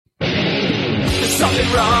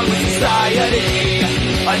something wrong with society?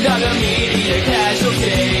 Another media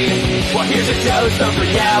casualty? Well, here's a dose of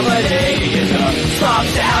reality in the small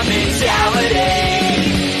town mentality.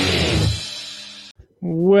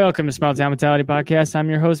 Welcome to Small Town Mentality Podcast. I'm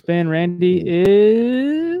your host, Ben. Randy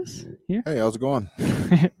is here. Hey, how's it going?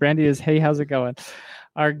 Randy is, hey, how's it going?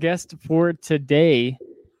 Our guest for today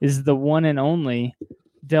is the one and only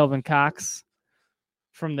Delvin Cox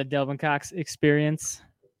from the Delvin Cox Experience.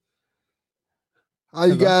 How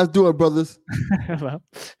you guys doing, brothers? Hello.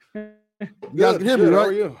 You guys can hear me, How right?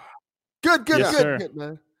 are you? Good, Yes, sir. good,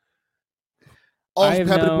 man. Awesome,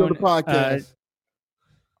 happy to be on the podcast.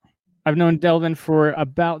 I've known Delvin for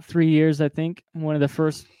about 3 years, I think. One of the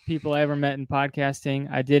first people I ever met in podcasting.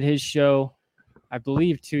 I did his show, I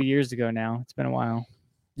believe, 2 years ago now. It's been a while.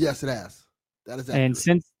 Yes, it has. That is And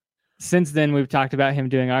accurate. since then, we've talked about him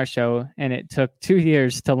doing our show, and it took 2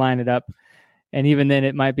 years to line it up. And even then,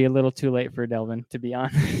 it might be a little too late for Delvin to be on.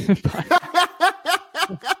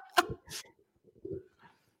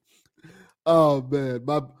 Oh man,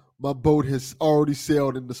 my boat has already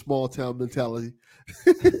sailed in the small town mentality.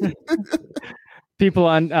 People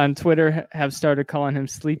on Twitter have started calling him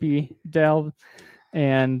Sleepy Delv,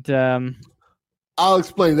 and I'll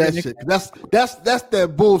explain that shit. That's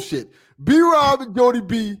that bullshit. B-Rob and Jody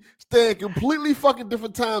B stay in completely fucking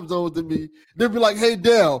different time zones than me. They'll be like, "Hey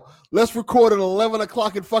Dale, let's record at 11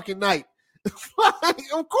 o'clock at fucking night." Of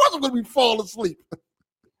course, I'm gonna be falling asleep.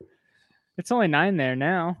 it's only 9 there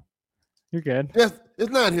now. You're good. Yes,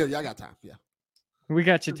 it's 9 here. Yeah, I got time. Yeah, We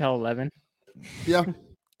got you till 11 yeah.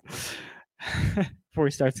 before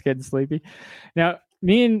he starts getting sleepy. Now,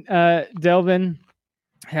 me and Delvin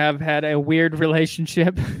have had a weird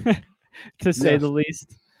relationship, to say Yes. the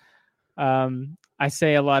least. I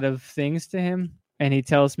say a lot of things to him, and he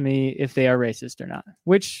tells me if they are racist or not,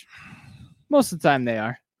 which most of the time they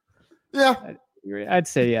are. Yeah, I'd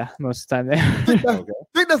say, yeah, most of the time they are. I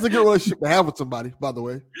think that's a good relationship to have with somebody, by the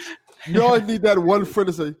way. You always need that one friend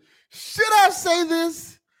to say, should I say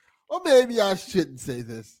this? Or maybe I shouldn't say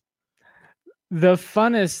this. The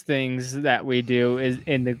funnest things that we do is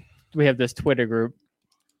we have this Twitter group,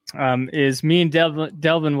 is me and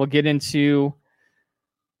Delvin will get into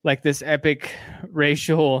like this epic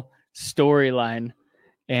racial storyline,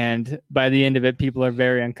 and by the end of it, people are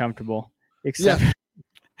very uncomfortable. Except,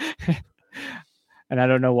 and I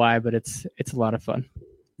don't know why, but it's a lot of fun.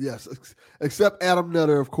 Yes, except Adam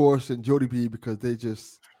Nutter, of course, and Jody B, because they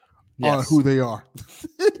just are Yes. who they are.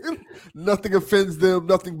 Nothing offends them.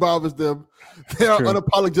 Nothing bothers them. They are True.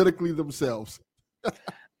 unapologetically themselves.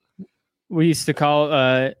 We used to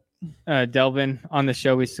call Delvin on the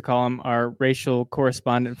show. We used to call him our racial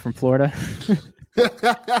correspondent from Florida. Got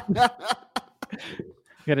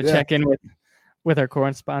to check in with our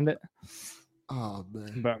correspondent. Oh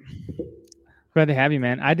man. But glad to have you,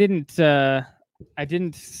 man. I didn't,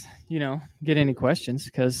 get any questions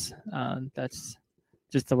because that's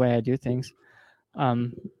just the way I do things.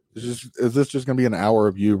 Is this just going to be an hour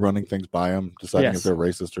of you running things by them, deciding Yes. if they're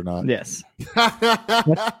racist or not? Yes. I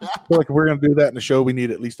feel like if we're going to do that in the show, we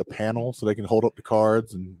need at least a panel so they can hold up the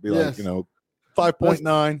cards and be Yes. like,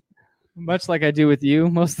 5.9. Much like I do with you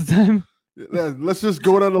most of the time. Let's just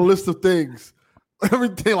go down the list of things.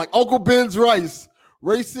 Everything like Uncle Ben's rice.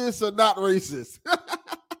 Racist or not racist?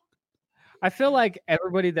 I feel like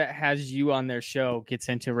everybody that has you on their show gets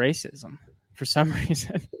into racism for some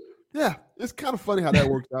reason. Yeah, it's kind of funny how that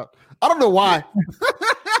works out. I don't know why.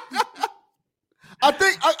 I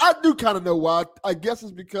think I do kind of know why. I guess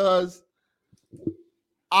it's because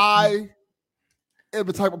I am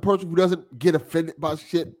the type of person who doesn't get offended by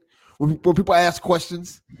shit when people ask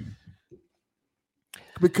questions.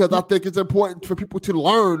 Because I think it's important for people to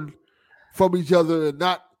learn from each other and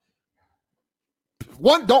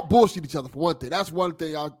don't bullshit each other for one thing. That's one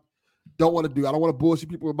thing I don't want to do. I don't want to bullshit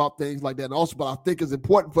people about things like that. And also, but I think it's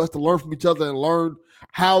important for us to learn from each other and learn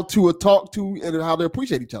how to talk to and how to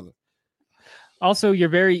appreciate each other. Also, you're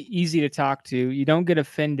very easy to talk to. You don't get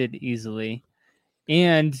offended easily.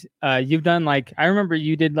 And you've done I remember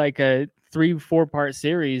you did like a 3-4 part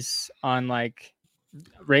series on like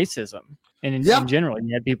racism and in general.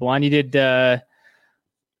 You had people on. You did,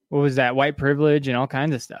 what was that? White privilege and all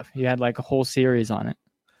kinds of stuff. You had like a whole series on it.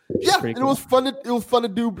 Yeah, and cool. it was fun. It was fun to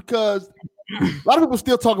do because a lot of people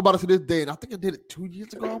still talk about it to this day, and I think I did it 2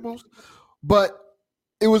 years ago almost. But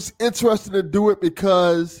it was interesting to do it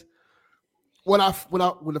because when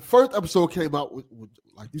the first episode came out,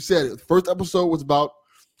 like you said, the first episode was about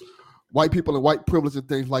white people and white privilege and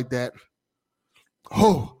things like that.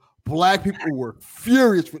 Oh, black people were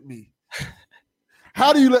furious with me.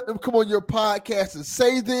 How do you let them come on your podcast and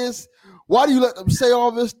say this Why do you let them say all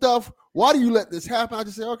this stuff? Why do you let this happen? I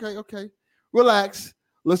just say, okay, relax.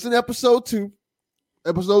 Listen to episode 2.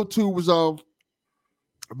 Episode 2 was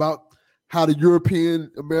about how the European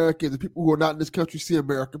Americans, the people who are not in this country, see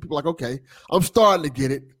America. People are like, okay, I'm starting to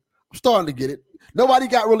get it. Nobody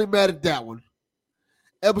got really mad at that one.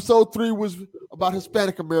 Episode 3 was about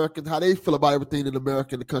Hispanic Americans, how they feel about everything in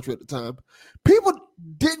America and the country at the time. People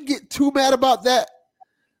didn't get too mad about that.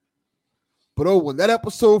 But when that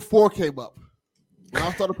episode 4 came up, when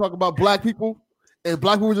I started talking about black people, and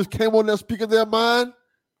black people just came on there speaking their mind,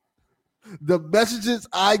 the messages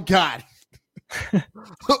I got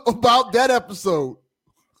about that episode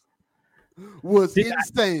was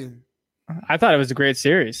insane. I thought it was a great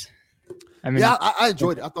series. I mean, yeah, I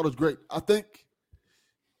enjoyed it. I thought it was great. I think,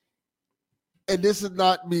 and this is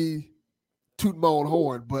not me tooting my own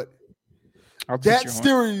horn, but that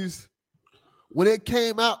series, when it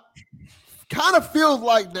came out, kind of feels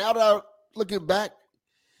like, now that I'm looking back,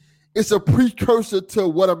 it's a precursor to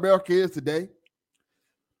what America is today,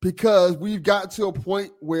 because we've gotten to a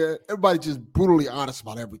point where everybody's just brutally honest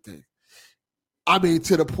about everything. I mean,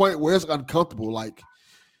 to the point where it's uncomfortable. Like,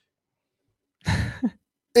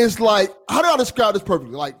 it's like, how do I describe this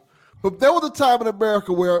perfectly? Like, but there was a time in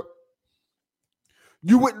America where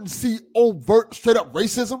you wouldn't see overt, straight up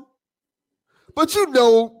racism, but that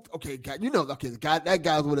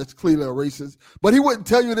guy's one that's clearly a racist, but he wouldn't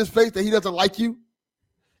tell you in his face that he doesn't like you.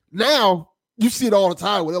 Now you see it all the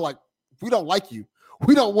time where they're like, we don't like you.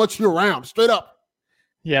 We don't want you around, straight up.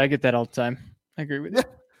 Yeah, I get that all the time. I agree with you.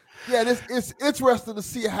 Yeah, and it's interesting to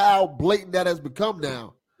see how blatant that has become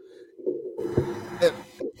now.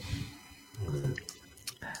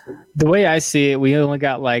 The way I see it, we only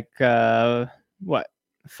got like 5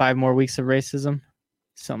 more weeks of racism,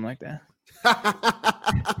 something like that.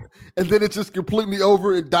 And then it's just completely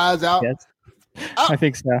over. It dies out. Yes. I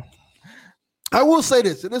think so. I will say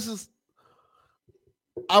this, and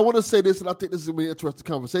I want to say this, and I think this is going to be an interesting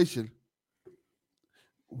conversation.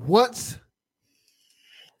 When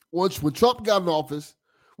Trump got in office,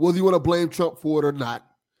 whether you want to blame Trump for it or not,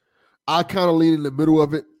 I kind of lean in the middle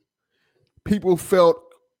of it. People felt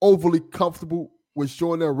overly comfortable with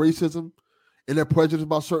showing their racism and their prejudice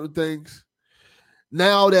about certain things.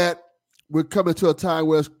 Now that we're coming to a time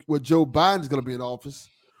where Joe Biden is going to be in office,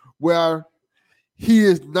 where he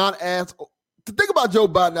is not as... The thing about Joe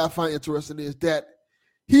Biden that I find interesting is that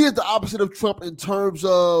he is the opposite of Trump in terms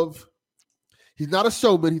of he's not a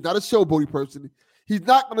showman. He's not a showboaty person. He's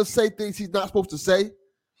not going to say things he's not supposed to say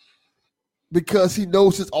because he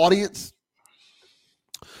knows his audience.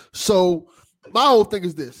 So my whole thing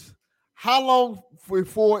is this. How long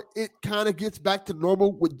before it kind of gets back to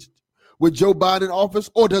normal with Joe Biden in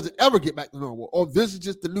office, or does it ever get back to normal? Or this is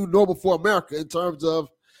just the new normal for America in terms of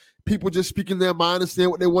people just speaking their mind and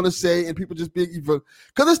saying what they want to say, and people just being even,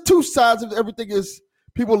 because there's two sides of everything. Is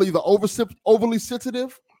people are either overly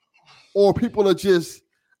sensitive, or people are just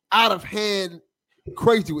out of hand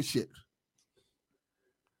crazy with shit.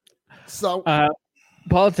 So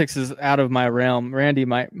politics is out of my realm. Randy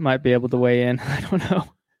might be able to weigh in. I don't know.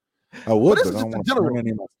 I would, but I don't want to burn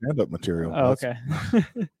any of my stand-up material. Oh, okay.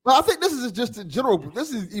 Well, I think this is just in general.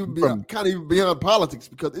 This is even beyond politics,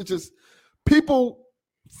 because it's just people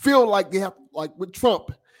feel like they have, like with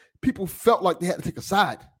Trump, people felt like they had to take a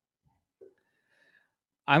side.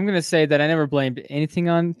 I'm going to say that I never blamed anything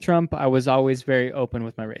on Trump. I was always very open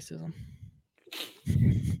with my racism.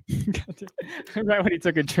 Right when he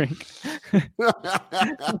took a drink.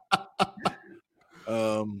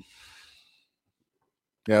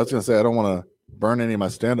 Yeah, I was gonna say I don't want to burn any of my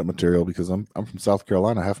stand-up material because I'm from South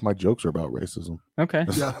Carolina. Half my jokes are about racism. Okay.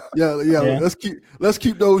 Yeah. Let's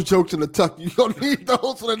keep those jokes in the tuck. You don't need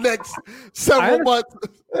those for the next several months.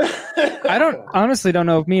 I honestly don't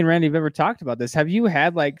know if me and Randy have ever talked about this. Have you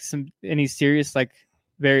had like any serious, like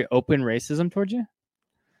very open racism towards you?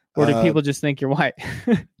 Or do people just think you're white?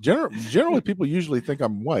 Generally, people usually think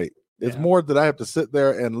I'm white. It's more that I have to sit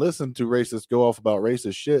there and listen to racists go off about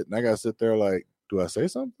racist shit, and I gotta sit there like, do I say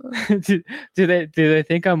something? do they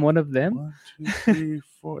think I'm one of them? 1, 2, 3,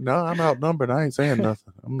 4. No, I'm outnumbered. I ain't saying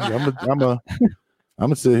nothing. I'm gonna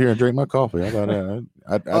sit here and drink my coffee. How about that?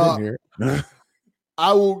 I didn't hear it.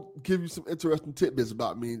 I will give you some interesting tidbits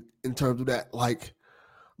about me in terms of that. Like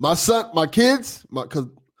my kids, because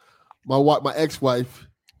my ex-wife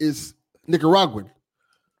is Nicaraguan,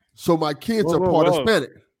 so my kids are part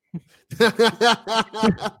Hispanic.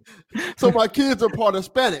 So my kids are part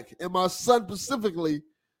Hispanic, and my son specifically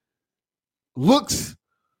looks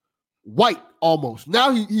white almost.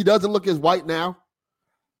 Now he doesn't look as white now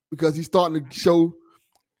because he's starting to show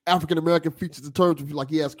African American features in terms of, like,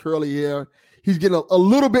 he has curly hair, he's getting a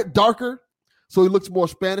little bit darker, so he looks more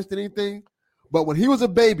Spanish than anything. But when he was a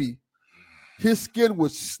baby, his skin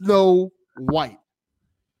was snow white.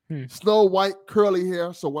 Snow white, curly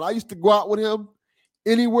hair. So when I used to go out with him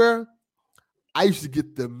anywhere, I used to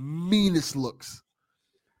get the meanest looks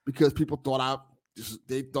because people thought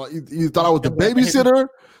they thought you thought I was the babysitter,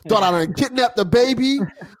 thought I had kidnapped the baby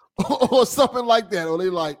or something like that. Or they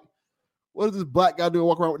like, what is this black guy doing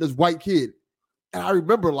walking around with this white kid? And I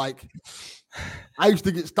remember like I used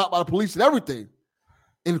to get stopped by the police and everything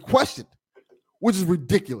and questioned, which is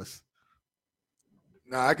ridiculous.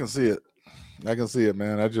 Nah, I can see it. I can see it,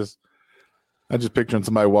 man. I just picturing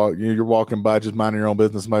somebody you're walking by, just minding your own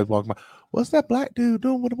business. Somebody's walking by. What's that black dude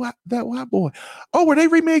doing with that white boy? Oh, were they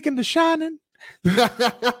remaking The Shining?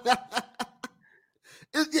 It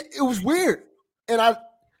was weird. And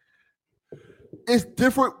it's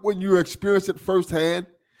different when you experience it firsthand.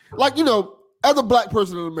 Like, as a black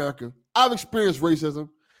person in America, I've experienced racism.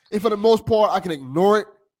 And for the most part, I can ignore it.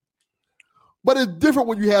 But it's different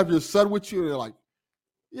when you have your son with you and they're like,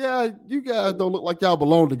 yeah, you guys don't look like y'all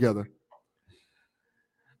belong together.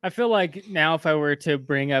 I feel like now if I were to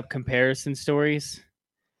bring up comparison stories,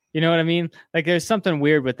 you know what I mean? Like there's something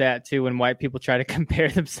weird with that too when white people try to compare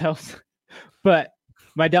themselves. But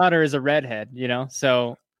my daughter is a redhead,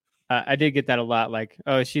 so I did get that a lot. Like,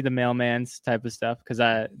 oh, is she the mailman's type of stuff?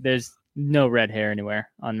 Because there's no red hair anywhere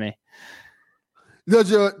on me. Did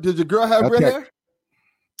your girl have red hair?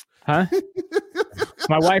 Huh?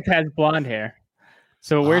 My wife has blonde hair.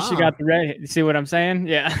 So where she got the red hair? You see what I'm saying?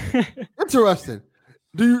 Yeah. Interesting.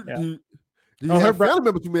 Do you have family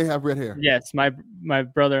members who may have red hair? Yes, my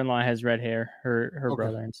brother-in-law has red hair, her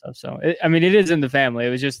brother and stuff. So it is in the family. It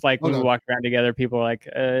was just like when we walked around together, people were like,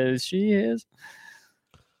 she is.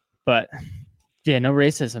 But yeah, no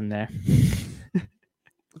racism there.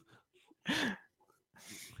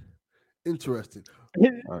 Interesting.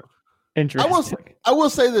 Interesting. I will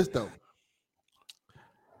say this though.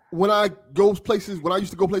 When I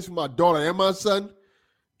used to go places with my daughter and my son,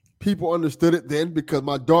 people understood it then because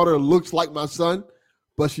my daughter looks like my son,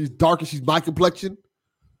 but she's darker. She's my complexion.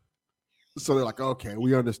 So they're like, okay,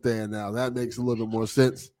 we understand now. That makes a little bit more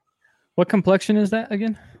sense. What complexion is that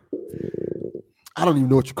again? I don't even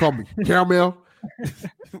know what you call me. Caramel.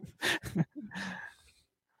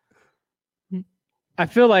 I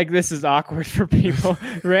feel like this is awkward for people.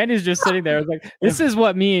 Randy's just sitting there. Like, this is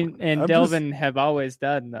what me and Delvin have always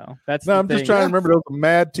done, though. I'm just trying to remember. There was a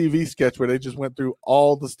Mad TV sketch where they just went through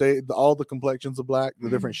all the complexions of black, the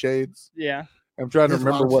different shades. Yeah. I'm trying to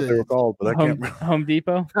remember what they were called, but I can't remember. Home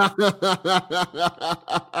Depot.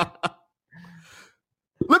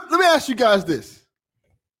 Let me ask you guys this.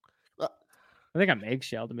 I think I'm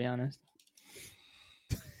eggshell, to be honest.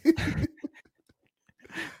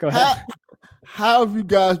 Go ahead. How have you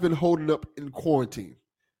guys been holding up in quarantine?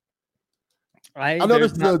 I know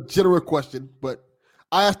this is a general question, but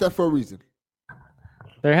I asked that for a reason.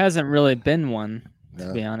 There hasn't really been one,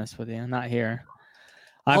 to be honest with you. Not here.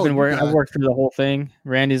 I've worked through the whole thing.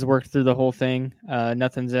 Randy's worked through the whole thing.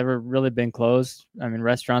 Nothing's ever really been closed. I mean,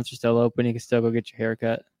 restaurants are still open. You can still go get your hair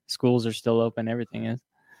cut. Schools are still open. Everything is.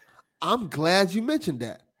 I'm glad you mentioned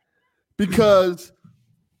that because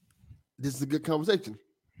this is a good conversation.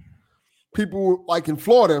 People like in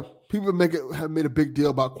Florida, people have made a big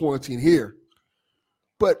deal about quarantine here.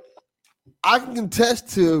 But I can contest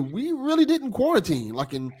to we really didn't quarantine.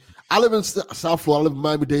 I live in South Florida, I live in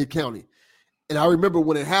Miami-Dade County. And I remember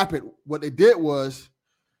when it happened, what they did was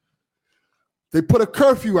they put a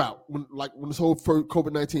curfew out when this whole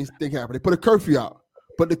COVID-19 thing happened. They put a curfew out.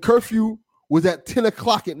 But the curfew was at 10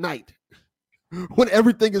 o'clock at night when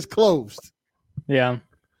everything is closed. Yeah.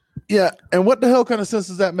 Yeah, and what the hell kind of sense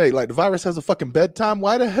does that make? Like the virus has a fucking bedtime.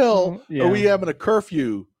 Why the hell are we having a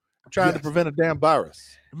curfew trying to prevent a damn virus?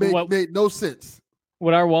 Made no sense.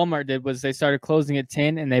 What our Walmart did was they started closing at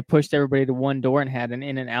 10 and they pushed everybody to one door and had an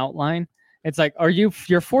in and out line. It's like,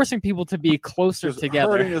 you're forcing people to be closer just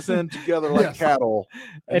together, herding us in together like cattle,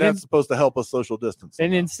 and that's supposed to help us social distance.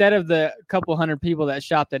 And instead of the couple hundred people that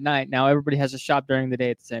shopped at night, now everybody has to shop during the day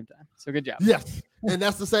at the same time. So good job. Yes, and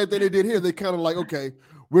that's the same thing they did here. They kind of like, okay,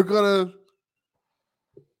 we're gonna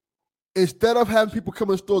instead of having people come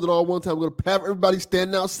in stores at all one time, we're gonna have everybody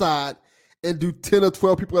standing outside and do 10 or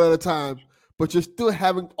 12 people at a time. But you're still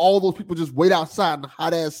having all those people just wait outside in the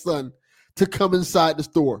hot ass sun to come inside the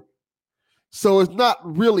store. So it's not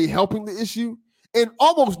really helping the issue. And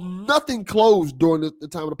almost nothing closed during the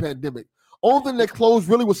time of the pandemic. Only thing that closed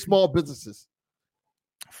really was small businesses.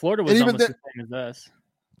 Florida was almost the same as us,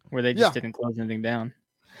 where they just didn't close anything down.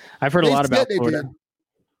 I've heard a lot about Florida.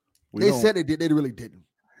 They said they did. They really didn't.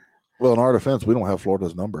 Well, in our defense, we don't have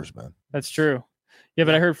Florida's numbers, man. That's true. Yeah,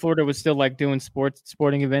 but I heard Florida was still like doing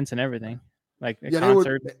sporting events and everything, like a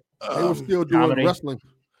concert. They were still doing comedy. wrestling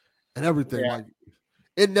and everything. Yeah. Like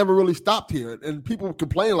it never really stopped here. And people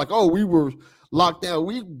complain like, "Oh, we were locked down.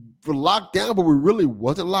 We were locked down, but we really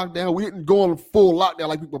wasn't locked down. We didn't go on full lockdown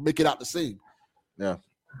like people make it out to seem." Yeah,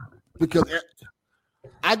 because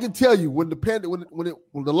I can tell you when the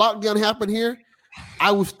lockdown happened here,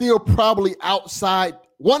 I was still probably outside.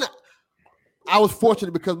 I was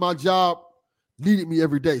fortunate because my job needed me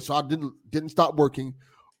every day, so I didn't stop working.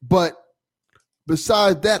 But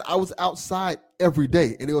besides that, I was outside every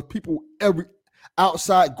day, and there were people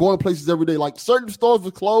outside going places every day. Like certain stores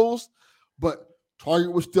were closed, but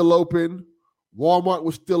Target was still open, Walmart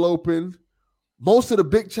was still open. Most of the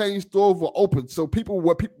big chain stores were open. So what people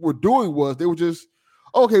were doing was they were just,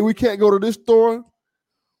 okay, we can't go to this store.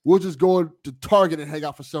 We'll just go to Target and hang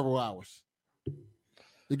out for several hours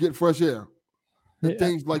to get fresh air and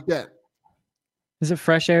things like that. Is it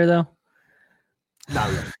fresh air though? Not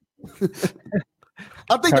really.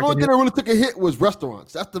 I think the only thing that really took a hit was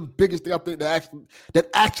restaurants. That's the biggest thing I think that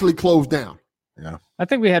actually closed down. Yeah, I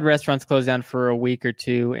think we had restaurants closed down for a week or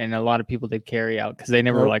two, and a lot of people did carry out because they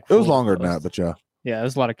never it was longer than that, but yeah, it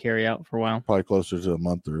was a lot of carry out for a while. Probably closer to a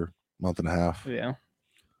month or month and a half. Yeah,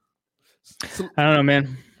 I don't know,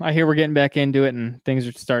 man. I hear we're getting back into it, and things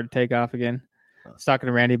are starting to take off again. I was talking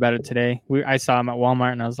to Randy about it today. I saw him at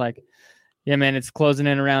Walmart, and I was like, "Yeah, man, it's closing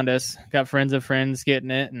in around us. Got friends of friends getting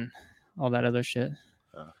it, and all that other shit."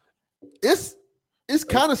 It's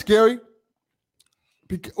kind of scary.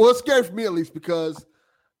 It's scary for me at least because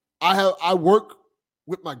I work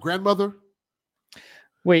with my grandmother.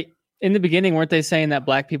 Wait, in the beginning, weren't they saying that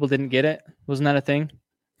black people didn't get it? Wasn't that a thing?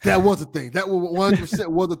 That was a thing. That 100%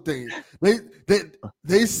 was a thing.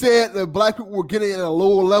 They said that black people were getting it at a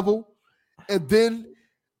lower level, and then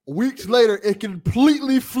weeks later, it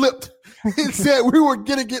completely flipped. It said we were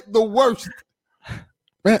getting it the worst.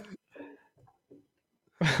 Man,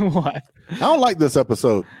 what? I don't like this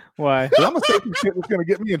episode. Why? I'm gonna say some shit that's gonna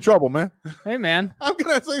get me in trouble, man. Hey, man. I'm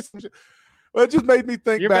gonna say some shit. Well, it just made me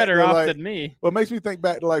think. You're back better to off like, than me. Well, it makes me think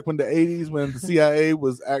back to like when the '80s, when the CIA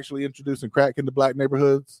was actually introducing crack into black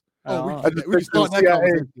neighborhoods. Oh, I just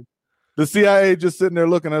picture the CIA just sitting there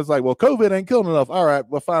looking. I was like, well, COVID ain't killing enough. All right,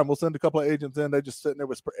 well, fine. We'll send a couple of agents in. They just sitting there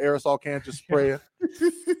with aerosol cans, just spraying.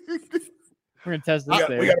 We're gonna test this.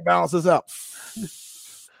 We got to balance this out.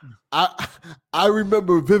 I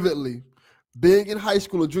remember vividly being in high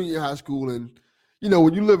school or junior high school, and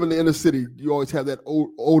when you live in the inner city, you always have that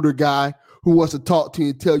older guy who wants to talk to you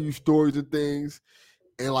and tell you stories and things.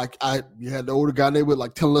 And like you had the older guy, and they were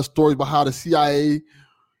like telling us stories about how the CIA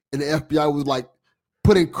and the FBI was like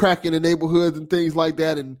putting crack in the neighborhoods and things like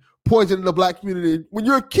that, and poisoning the black community. When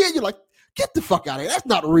you're a kid, you're like, get the fuck out of here. That's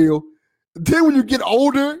not real. Then when you get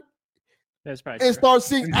older, that's probably and start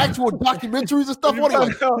seeing actual documentaries and stuff.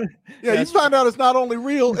 You find out it's not only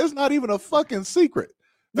real, it's not even a fucking secret.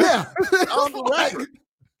 Yeah, on the record.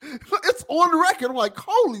 It's on the record. I'm like,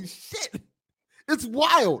 holy shit, it's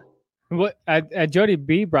wild. What Jody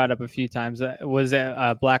B brought up a few times was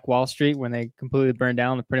at Black Wall Street when they completely burned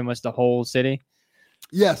down pretty much the whole city.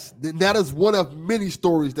 Yes, that is one of many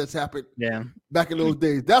stories that's happened. Yeah, back in those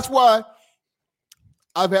days. That's why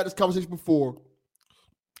I've had this conversation before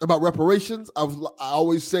about reparations. I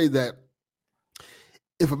always say that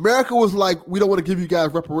if America was like, we don't want to give you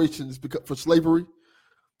guys reparations for slavery,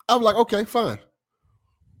 I'm like, okay, fine.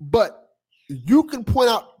 But you can point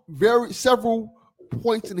out several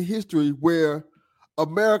points in history where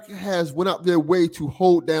America has went out their way to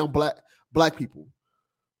hold down black people.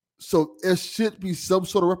 So there should be some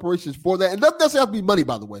sort of reparations for that. And that doesn't have to be money,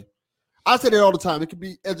 by the way. I say that all the time. It could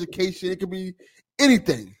be education. It could be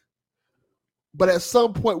anything. But at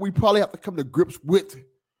some point, we probably have to come to grips with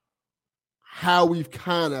how we've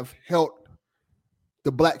kind of held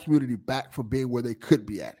the black community back from being where they could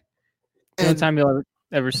be at. The only time you'll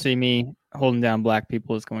ever see me holding down black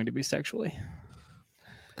people is going to be sexually.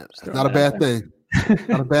 It's not a bad thing.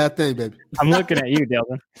 Not a bad thing, baby. I'm looking at you,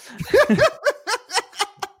 Delvin.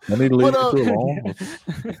 I need to leave it too long.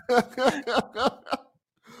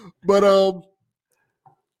 But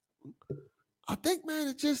I think, man,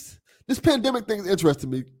 it just this pandemic thing is interesting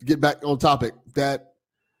me to get back on topic. That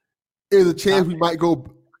is a chance we might go.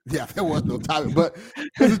 Yeah, there was no topic, but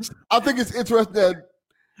I think it's interesting that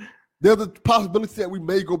there's a possibility that we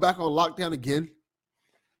may go back on lockdown again.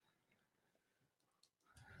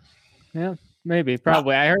 Yeah, maybe,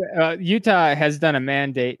 probably. I heard Utah has done a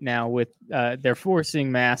mandate now with they're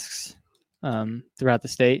forcing masks throughout the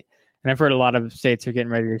state, and I've heard a lot of states are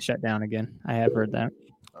getting ready to shut down again. I have heard that.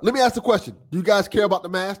 let me ask the question. Do you guys care about the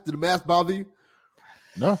mask? Did the mask bother you?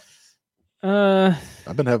 No, Uh,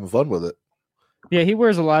 I've been having fun with it. yeah, he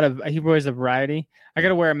wears a variety. I got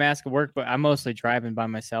to wear a mask at work, but I'm mostly driving by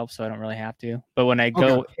myself, so I don't really have to. But when I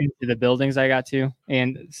go into the buildings, I got to.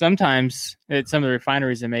 And sometimes at some of the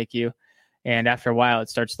refineries they make you, and after a while, it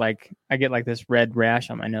starts like I get like this red rash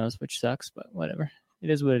on my nose, which sucks, but whatever. It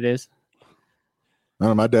is what it is.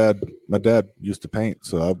 No, my dad used to paint,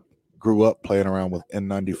 so I grew up playing around with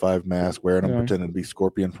N95 masks, wearing them, pretending to be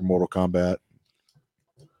Scorpion from Mortal Kombat.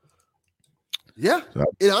 Yeah, So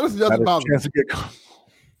it honestly doesn't bother me.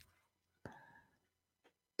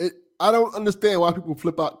 I don't understand why people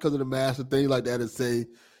flip out because of the mask and things like that and say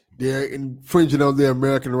they're infringing on their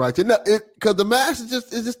American rights. Because the mask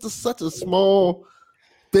is just such a small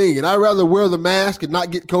thing, and I'd rather wear the mask and not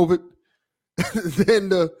get COVID than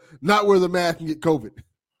to not wear the mask and get COVID.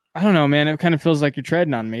 I don't know, man. It kind of feels like you're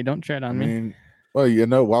treading on me. Don't tread on me. Well,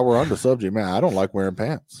 while we're on the subject, man, I don't like wearing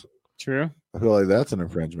pants. True. I feel like that's an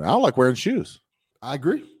infringement. I don't like wearing shoes. I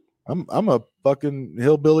agree. I'm a fucking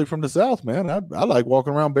hillbilly from the South, man. I like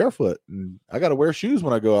walking around barefoot, and I got to wear shoes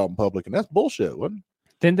when I go out in public, and that's bullshit.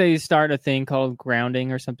 Didn't they start a thing called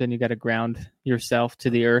grounding or something? You got to ground yourself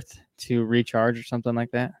to the earth to recharge or something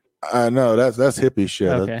like that. I know that's hippie shit.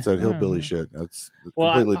 Okay. That's that hillbilly shit. That's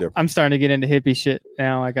completely different. I'm starting to get into hippie shit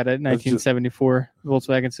now. I got a 1974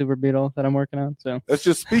 Volkswagen Super Beetle that I'm working on. So that's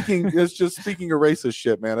just speaking. It's just speaking of racist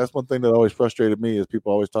shit, man. That's one thing that always frustrated me is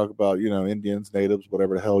people always talk about Indians, natives,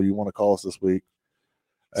 whatever the hell you want to call us this week,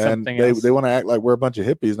 and they want to act like we're a bunch of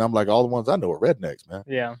hippies, and I'm like, all the ones I know are rednecks, man.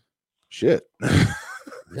 Yeah. Shit.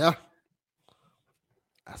 Yeah.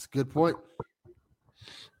 That's a good point.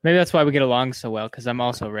 Maybe that's why we get along so well, because I'm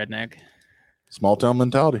also a redneck. Small town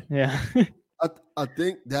mentality. Yeah. I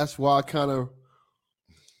think that's why I kind of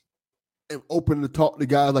am open to talk to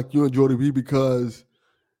guys like you and Jordy B, because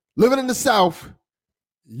living in the South,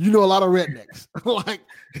 you know a lot of rednecks. Like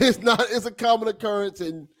it's a common occurrence.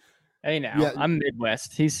 And hey, now I'm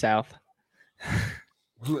Midwest. He's South.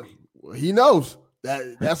 He knows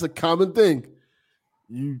that's a common thing.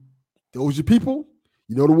 Those are people.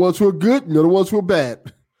 You know the ones who are good. You know the ones who are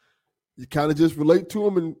bad. You kind of just relate to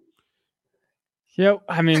them. And yep.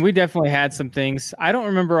 I mean, we definitely had some things. I don't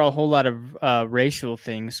remember a whole lot of racial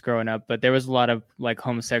things growing up, but there was a lot of like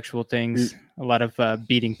homosexual things, a lot of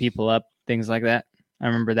beating people up, things like that. I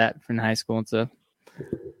remember that from high school and stuff.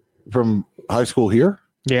 From high school here?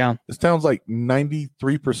 Yeah. This town's like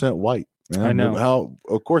 93% white. Man. I know.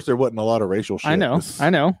 Of course, there wasn't a lot of racial shit. I know.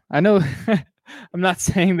 I'm not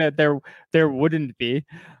saying that there wouldn't be.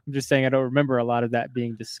 I'm just saying I don't remember a lot of that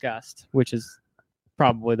being discussed, which is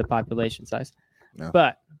probably the population size. Yeah.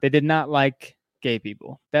 But they did not like gay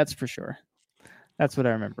people. That's for sure. That's what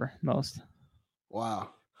I remember most. Wow.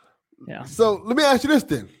 Yeah. So let me ask you this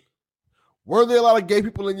then. Were there a lot of gay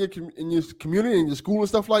people in your community, in your school and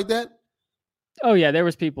stuff like that? Oh, yeah. There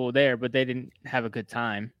was people there, but they didn't have a good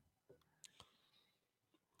time.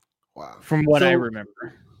 Wow. From what I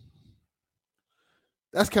remember.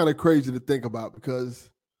 That's kind of crazy to think about, because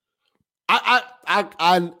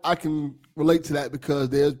I can relate to that, because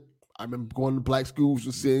I remember going to black schools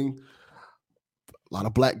and seeing a lot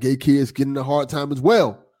of black gay kids getting a hard time as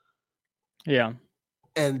well. Yeah.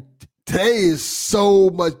 And today is so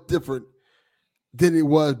much different than it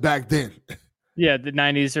was back then. Yeah, the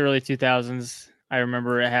 90s, early 2000s, I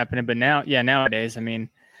remember it happening. But nowadays, I mean,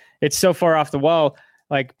 it's so far off the wall.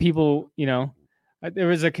 Like people, there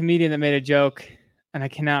was a comedian that made a joke, and I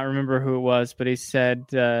cannot remember who it was, but he said,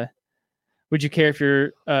 would you care if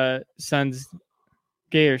your son's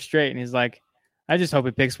gay or straight? And he's like, I just hope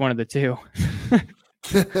he picks one of the two.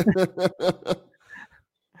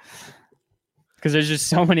 Because there's just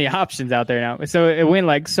so many options out there now. So it went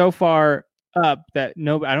like so far up that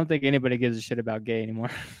I don't think anybody gives a shit about gay anymore.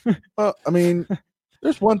 Well, I mean,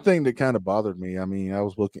 there's one thing that kind of bothered me. I mean, I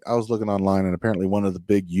was looking online, and apparently one of the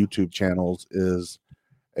big YouTube channels is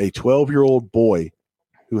a 12-year-old boy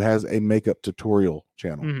who has a makeup tutorial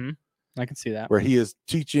channel. Mm-hmm. I can see that. Where he is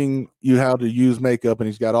teaching you how to use makeup, and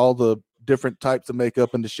he's got all the different types of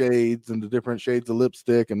makeup and the shades and the different shades of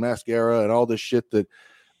lipstick and mascara and all this shit that,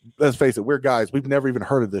 let's face it, we're guys. We've never even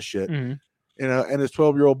heard of this shit. Mm-hmm. And this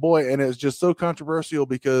 12-year-old boy, and it's just so controversial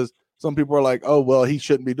because some people are like, oh, well, he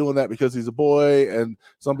shouldn't be doing that because he's a boy. And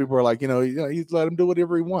some people are like, he's let him do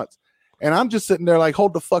whatever he wants. And I'm just sitting there like,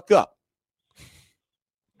 hold the fuck up.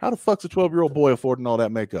 How the fuck's a 12-year-old boy affording all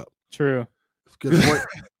that makeup? True. Good point.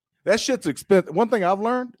 That shit's expensive. One thing I've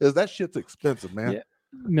learned is that shit's expensive, man. Yeah.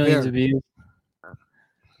 Millions of views.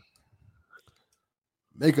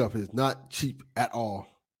 Makeup is not cheap at all.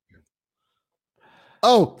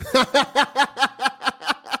 Oh.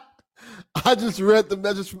 I just read the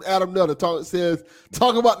message from Adam Nutter. It says,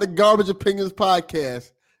 talk about the Garbage Opinions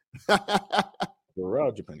podcast.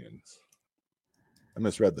 Garage opinions. I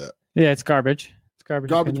misread that. Yeah, it's garbage. It's garbage.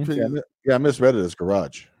 Garbage opinion. Opinions. Yeah, I misread it as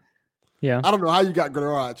garage. Yeah. I don't know how you got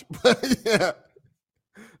garage, but yeah.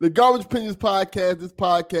 The Garbage Opinions podcast, this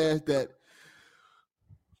podcast that,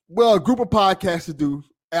 well, a group of podcasters do.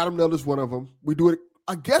 Adam Nutter's one of them. We do it.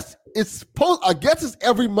 I guess it's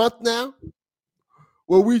every month now,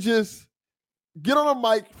 where we just get on a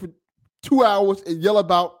mic for 2 hours and yell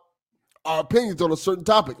about our opinions on a certain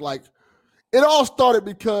topic. Like, it all started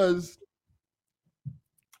because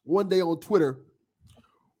one day on Twitter,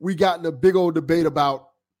 we got in a big old debate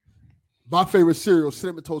about my favorite cereal,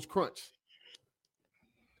 Cinnamon Toast Crunch.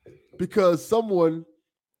 Because someone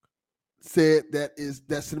said that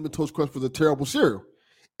Cinnamon Toast Crunch was a terrible cereal.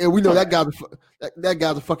 And we know that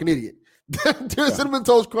guy's a fucking idiot. Cinnamon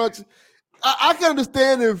Toast Crunch, I can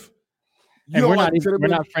understand if you and don't we're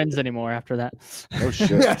not friends anymore after that. Oh shit.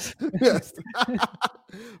 yes.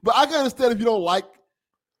 But I can understand if you don't like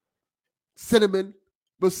cinnamon.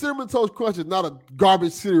 But Cinnamon Toast Crunch is not a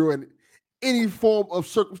garbage cereal in any form of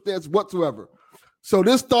circumstance whatsoever. So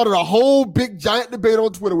this started a whole big giant debate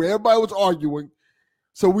on Twitter where everybody was arguing.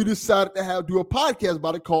 So we decided to do a podcast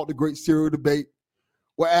about it called The Great Cereal Debate,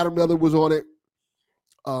 where Adam Nutter was on it,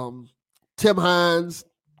 Tim Hines,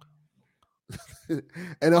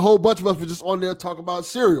 and a whole bunch of us were just on there talking about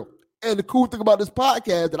cereal. And the cool thing about this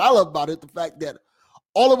podcast that I love about it, the fact that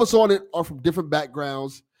all of us on it are from different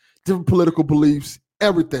backgrounds, different political beliefs,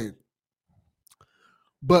 everything.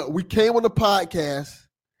 But we came on the podcast,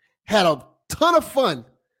 had a ton of fun.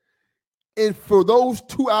 And for those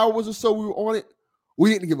 2 hours or so we were on it,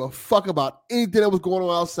 we didn't give a fuck about anything that was going on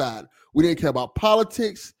outside. We didn't care about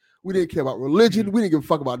politics. We didn't care about religion. We didn't give a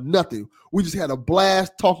fuck about nothing. We just had a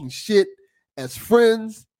blast talking shit as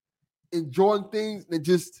friends, enjoying things. And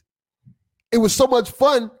it was so much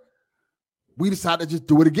fun. We decided to just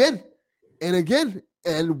do it again and again.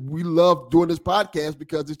 And we love doing this podcast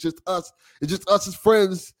because it's just us. It's just us as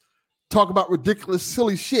friends talking about ridiculous,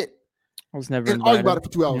 silly shit. I was never and invited. argue about it for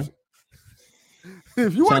 2 hours. Yeah.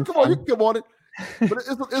 If you want to Sounds come on, fun. you can come on it. But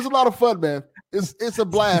it's a lot of fun, man. It's a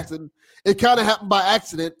blast, and it kind of happened by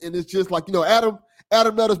accident. And it's just like, Adam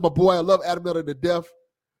Nutter's my boy. I love Adam Nutter to death.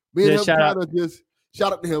 Me and him kind of just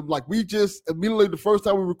shout out to him. Like, we just immediately the first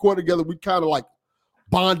time we recorded together, we kind of like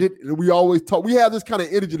bonded, and we always talk. We have this kind of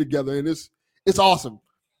energy together, and it's awesome.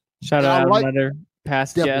 Shout out Adam Nutter,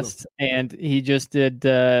 past Definitely. guest, and he just did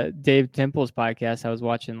Dave Temple's podcast. I was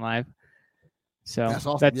watching live, so That's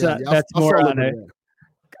awesome. that's more saw on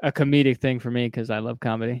a comedic thing for me because I love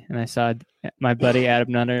comedy, and I saw my buddy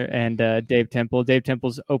Adam Nutter and Dave Temple. Dave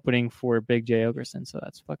Temple's opening for Big J Ogerson, so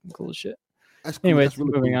that's fucking cool as shit. That's cool. Anyways, That's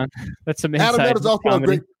really moving cool. on. That's some Adam inside Nutter's also comedy. a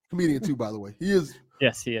great comedian too, by the way. He is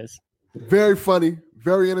Yes, he is. very funny,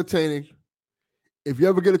 very entertaining. If you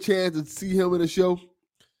ever get a chance to see him in a show,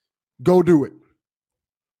 go do it. And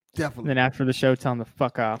Definitely. then after the show, tell him to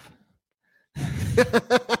fuck off.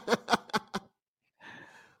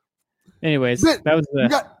 Anyways, Ben, that was the. you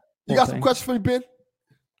got whole some thing. questions for me, Ben?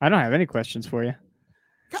 I don't have any questions for you.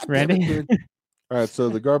 God damn Randy? it, Ben. All right, so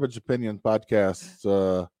the Garbage Opinion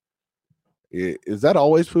podcast, is that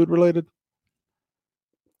always food related?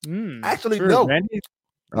 Actually, true. no. Randy,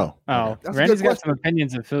 Oh, That's a Randy's good got some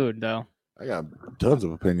opinions of food, though. I got tons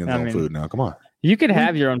of opinions I on mean- food now. Come on. You could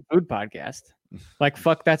have your own food podcast. Like,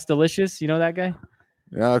 fuck, that's delicious. You know that guy?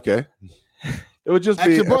 Yeah, okay. It would just At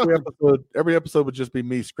be your birthday. every episode would just be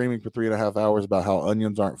me screaming for 3.5 hours about how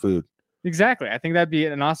onions aren't food. Exactly. I think that'd be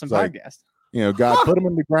an awesome It's like- podcast. God put them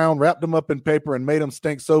in the ground, wrapped them up in paper, and made them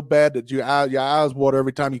stink so bad that your eyes water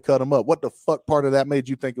every time you cut them up. What the fuck part of that made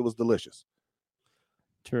you think it was delicious?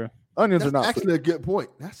 True. Onions That's are not actually food. a good point.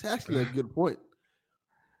 That's actually a good point.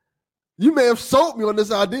 You may have sold me on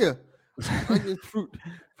this idea.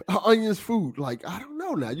 Onions food. Like, I don't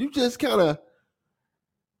know now. You just kind of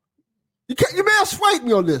you may have swayed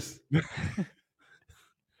me on this.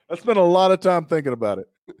 I spent a lot of time thinking about it.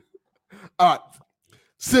 All right.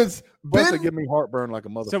 Since Plus, they Ben, give me heartburn like a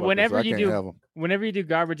motherfucker. So whenever I you can't do- have them. Whenever you do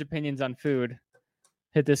garbage opinions on food,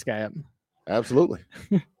 hit this guy up. Absolutely.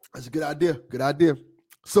 that's a good idea. Good idea.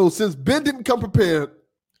 So since Ben didn't come prepared,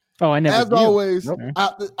 Oh, I never as do. always, Nope.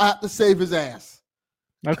 I have to save his ass.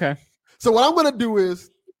 Okay. So what I'm gonna do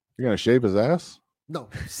is You're gonna shave his ass?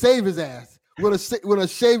 save his ass. We're gonna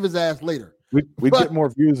shave his ass later. We'd But- get more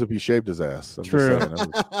views if he shaved his ass. I'm just True. saying.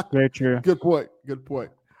 That was- Very true. Good point. Good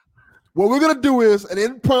point. What we're gonna do is an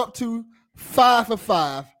impromptu 5 for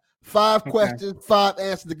 5. 5 Okay. questions, 5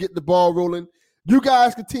 answers to get the ball rolling. You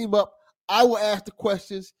guys can team up. I will ask the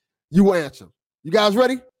questions. You will answer. You guys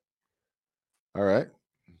ready? All right.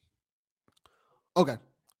 Okay.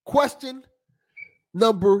 Question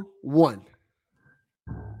number 1.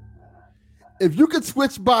 If you could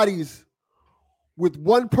switch bodies with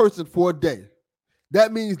one person for a day,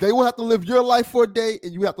 that means they will have to live your life for a day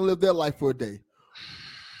and you have to live their life for a day.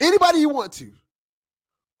 Anybody you want to,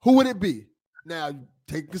 who would it be? Now,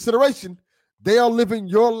 take consideration, they are living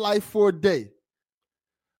your life for a day.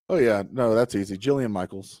 Oh yeah, no, that's easy. Jillian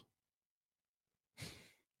Michaels.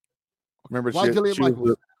 Remember Why Jillian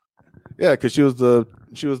Michaels? Because she was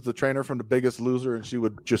the trainer from The Biggest Loser, and she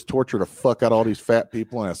would just torture the fuck out all these fat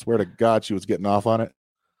people, and I swear to God, she was getting off on it.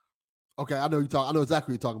 Okay, I know exactly what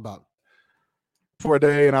you're talking about. For a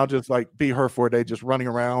day, and I'll just like be her for a day, just running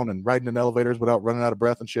around and riding in elevators without running out of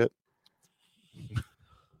breath and shit.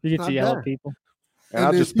 You get to yell at people. And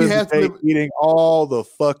I'll just spend the day eating all the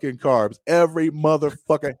fucking carbs. Every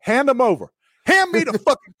motherfucker. Hand them over. Hand me the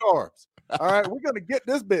fucking carbs. All right, we're going to get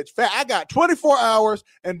this bitch fat. I got 24 hours,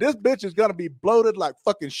 and this bitch is going to be bloated like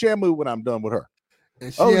fucking Shamu when I'm done with her.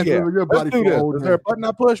 And she has to live your body Let's do this. Is there a button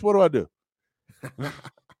I push? What do I do?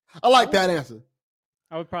 I like that answer.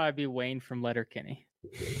 I would probably be Wayne from Letterkenny.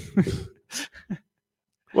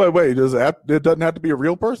 Wait. It doesn't have to be a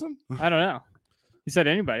real person? I don't know. You said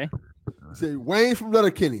anybody. Say Wayne from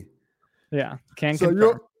Letterkenny. Yeah, can so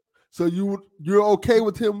confirm. you're okay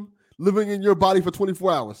with him living in your body for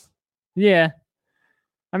 24 hours? Yeah.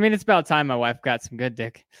 I mean, it's about time my wife got some good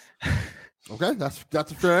dick. Okay, that's a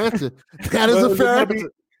fair answer. That is a fair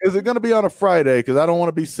answer. Is it going to be on a Friday? Because I don't want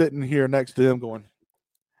to be sitting here next to him going,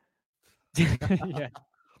 yeah.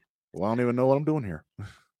 Well, I don't even know what I'm doing here.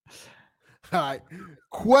 All right.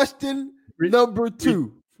 Question number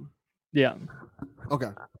 2. Yeah.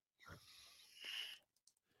 Okay.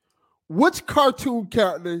 Which cartoon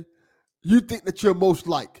character you think that you're most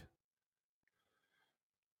like?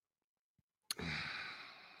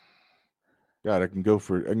 God, I can go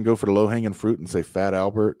for the low hanging fruit and say Fat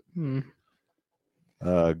Albert.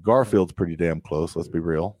 Garfield's pretty damn close. Let's be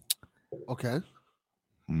real. Okay.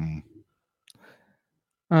 I'm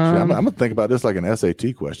gonna think about this like an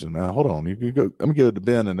SAT question, man. Hold on, you go. I'm gonna give it to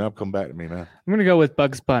Ben, and then come back to me, man. I'm gonna go with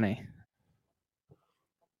Bugs Bunny.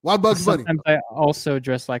 Why Bugs Bunny? Sometimes I also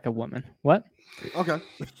dress like a woman. What? Okay.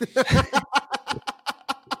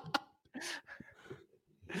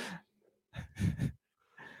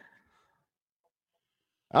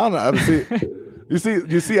 I don't know. You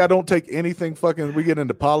see, I don't take anything fucking. We get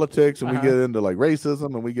into politics and we get into like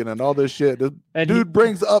racism and we get into all this shit. This dude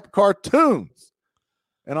brings up cartoons,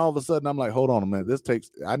 and all of a sudden I'm like, hold on a minute.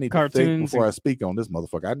 I need to think before I speak on this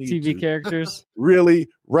motherfucker. I need TV characters. Really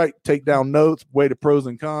take down notes, weigh the pros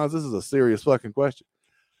and cons. This is a serious fucking question.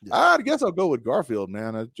 Yeah. I guess I'll go with Garfield,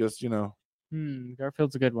 man. I just,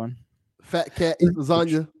 Garfield's a good one. Fat cat eats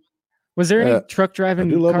lasagna. Was there any truck driving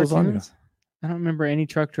cartoons? Lasagna. I don't remember any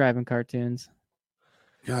truck driving cartoons.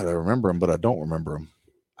 God, I remember them, but I don't remember them.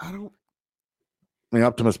 I mean,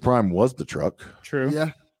 Optimus Prime was the truck. True.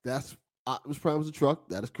 Yeah, Optimus Prime was the truck.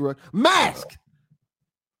 That is correct. Mask.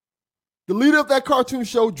 The leader of that cartoon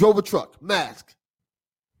show drove a truck. Mask.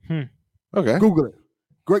 Okay. Google it.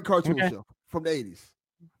 Great cartoon show from the 80s.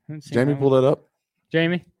 Jamie, pull that up.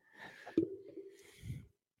 Jamie.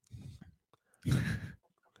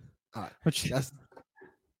 All right. That's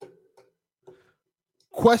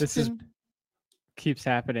question keeps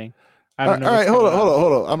happening. I don't know. All right,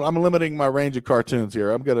 hold on. I'm limiting my range of cartoons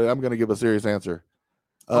here. I'm gonna give a serious answer.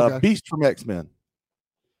 Beast from X-Men.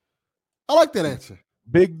 I like that answer.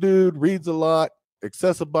 Big dude, reads a lot,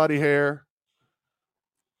 excessive body hair.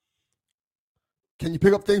 Can you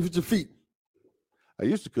pick up things with your feet? I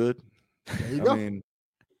used to could. There you go. Mean,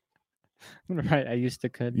 right, I used to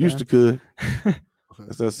could. Used to could.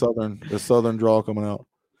 It's that southern drawl coming out.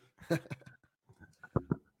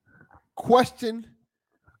 Question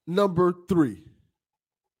number 3.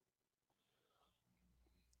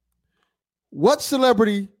 What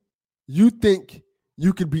celebrity you think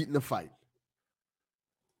you could beat in a fight?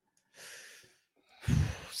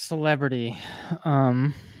 Celebrity.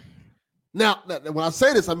 Now, when I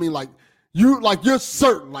say this, I mean you're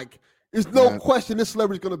certain, like there's no question this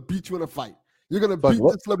celebrity's gonna beat you in a fight. You're gonna beat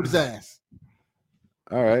this celebrity's ass.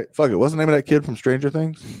 All right, fuck it. What's the name of that kid from Stranger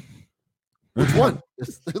Things? Which one?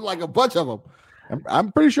 It's like a bunch of them.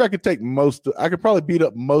 I'm pretty sure I could I could probably beat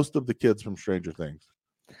up most of the kids from Stranger Things.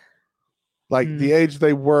 Like the age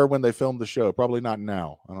they were when they filmed the show. Probably not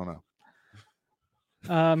now. I don't know.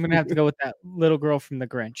 I'm going to have to go with that little girl from The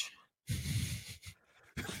Grinch.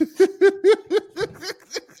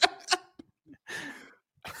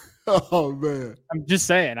 Oh, man. I'm just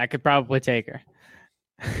saying, I could probably take her.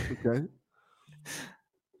 Okay.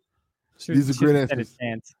 These are great answers.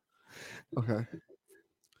 Okay.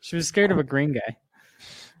 She was scared of a green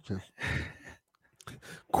guy.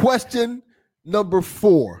 Question number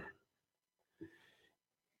 4.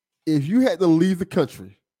 If you had to leave the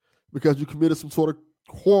country because you committed some sort of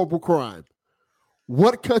horrible crime,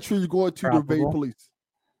 what country are you going to evade Probable. police?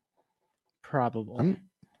 Probable. I'm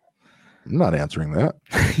not answering that.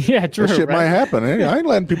 Yeah, true. That shit right? might happen. I ain't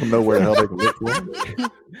letting people know where the hell they can look for.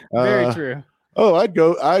 Very true. Oh,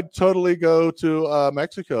 I'd totally go to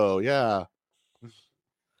Mexico. Yeah.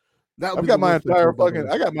 That would I've be got the my worst thing entire to do, fucking,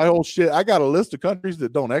 I got my whole shit. I got a list of countries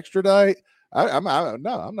that don't extradite. I'm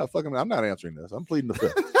not answering this. I'm pleading the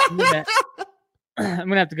fifth. I'm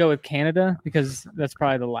gonna have to go with Canada because that's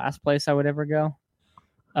probably the last place I would ever go.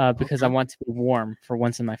 Because I want to be warm for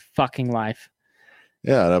once in my fucking life.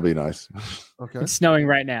 Yeah, that'd be nice. Okay. It's snowing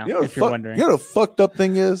right now. You know, if you're wondering, you know, the fucked up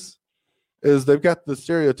thing is they've got the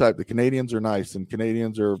stereotype that Canadians are nice and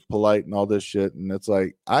Canadians are polite and all this shit. And it's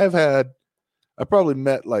like, I probably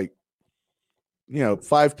met like,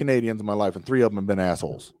 5 Canadians in my life and 3 of them have been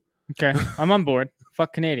assholes. okay, I'm on board.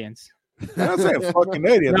 Fuck Canadians. I'm not saying fuck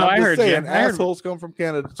Canadians. No, I'm I just heard saying you. I heard- assholes come from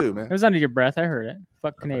Canada too, man. It was under your breath. I heard it.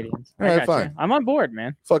 Fuck Canadians. All right, got fine. you. I'm on board,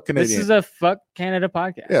 man. Fuck Canadians. This is a fuck Canada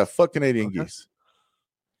podcast. Yeah, fuck Canadian Okay. geese.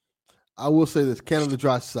 I will say this: Canada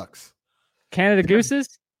Dry sucks. Canada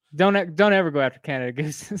gooses. Don't ever go after Canada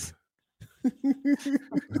gooses.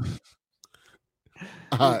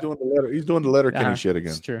 All right. He's doing the letter Kenny shit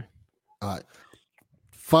again. It's true. All right.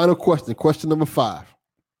 Final question. Question number 5.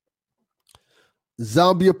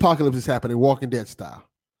 Zombie apocalypse is happening, Walking Dead style.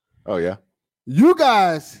 Oh yeah. You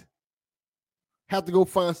guys have to go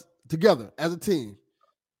find together as a team.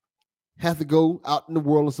 Have to go out in the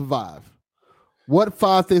world and survive. What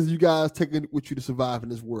 5 things are you guys taking with you to survive in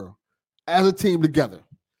this world as a team together?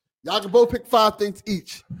 Y'all can both pick 5 things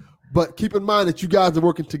each, but keep in mind that you guys are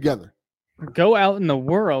working together. Go out in the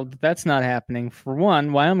world. That's not happening. For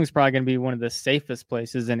one, Wyoming's probably going to be one of the safest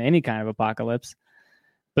places in any kind of apocalypse,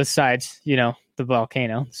 besides the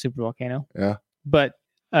volcano, super volcano. Yeah. But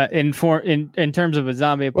in terms of a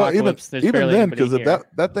zombie Well, apocalypse, there's even barely then, anybody because if here.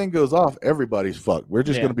 that thing goes off, everybody's fucked. We're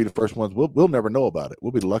just Yeah. going to be the first ones. We'll never know about it.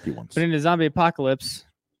 We'll be the lucky ones. But in a zombie apocalypse,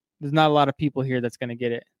 there's not a lot of people here that's going to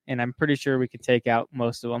get it, and I'm pretty sure we could take out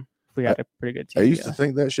most of them if we got a pretty good team. I used to together.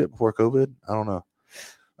 think that shit before COVID. I don't know.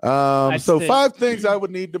 I'd So say- 5 things I would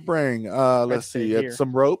need to bring. Let's say see. here.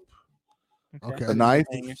 Some rope, Okay. a knife,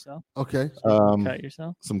 Hang yourself, Okay. cut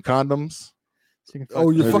yourself. some condoms. So you can Oh,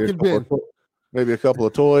 you're maybe a fucking couple Ben. of maybe a couple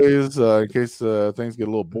of toys in case things get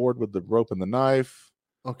a little bored with the rope and the knife.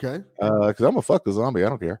 Okay. Because I'm gonna fuck the zombie. I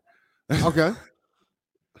don't care. Okay.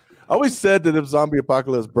 I always said that if zombie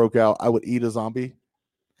apocalypse broke out, I would eat a zombie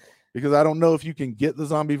because I don't know if you can get the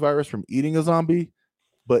zombie virus from eating a zombie.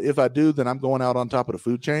 But if I do, then I'm going out on top of the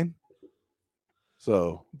food chain.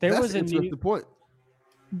 So There That's was an interesting point.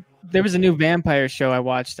 a new vampire show I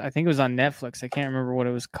watched. I think it was on Netflix. I can't remember what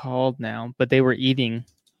it was called now, but they were eating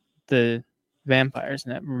the vampires,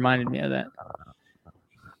 and that reminded me of that.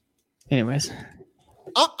 Anyways,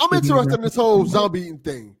 I'm interested in this whole zombie eating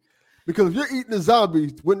thing because if you're eating the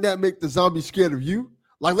zombies, wouldn't that make the zombies scared of you?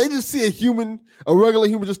 Like they just see a regular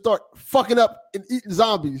human, just start fucking up and eating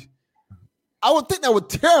zombies. I would think that would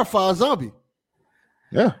terrify a zombie.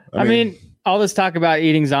 yeah, I mean, all this talk about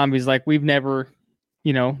eating zombies, like we've never,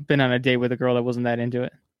 been on a date with a girl that wasn't that into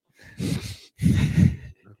it. That's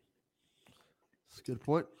a good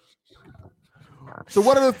point. So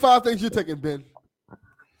what are the 5 things you're taking, Ben?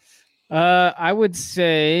 I would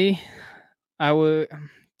say I've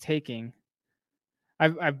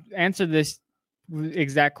answered this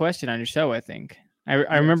exact question on your show. I think I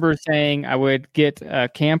remember saying I would get a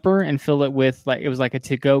camper and fill it with it was like a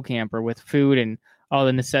to-go camper with food and all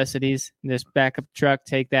the necessities. Just back up the truck,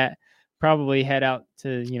 take that, probably head out to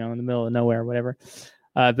in the middle of nowhere or whatever.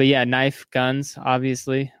 But yeah, knife, guns,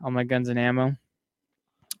 obviously, all my guns and ammo,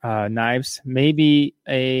 knives, maybe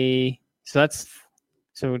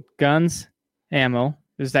so guns, ammo.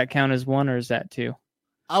 Does that count as 1 or is that 2?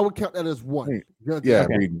 I would count that as 1. Good. yeah,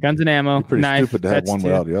 Okay. we Guns and ammo, pretty knife. stupid to have that's one 2.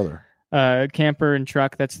 without the other. Camper and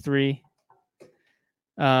truck, that's 3.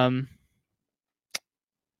 Not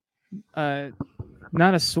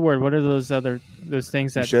a sword. What are those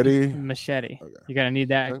things that Machete. Okay. You gotta need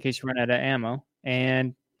that in Okay. case you run out of ammo.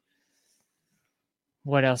 And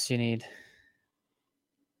what else you need?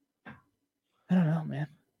 I don't know, man.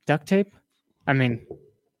 Duct tape? I mean,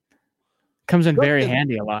 comes in Duct very tape.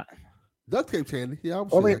 handy a lot. Duct tape's handy. Yeah, I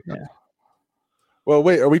would Well, say I that. Yeah. Well,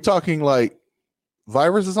 wait, are we talking like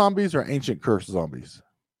virus zombies or ancient curse zombies?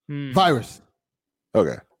 Hmm. Virus.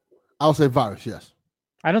 Okay. I would say virus, yes.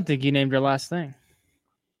 I don't think you named your last thing.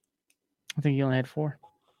 I think you only had 4.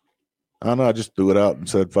 I don't know. I just threw it out and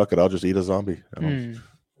said, "Fuck it, I'll just eat a zombie." I don't-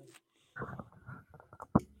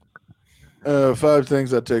 5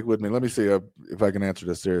 things I'd take with me. Let me see if I can answer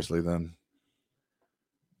this seriously. Then,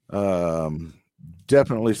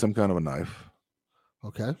 definitely some kind of a knife.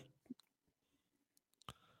 Okay.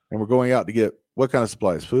 And we're going out to get what kind of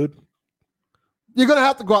supplies? Food. You're gonna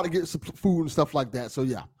have to go out to get some food and stuff like that. So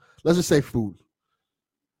yeah, let's just say food.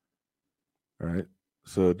 All right.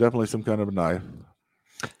 So definitely some kind of a knife.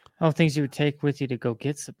 Oh, things you would take with you to go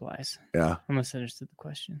get supplies. Yeah. I misunderstood the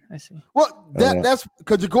question. I see. Well, that's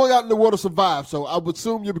because you're going out in the world to survive. So I would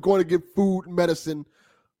assume you're going to get food and medicine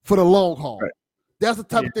for the long haul. Right. That's the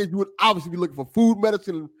type of thing you would obviously be looking for: food,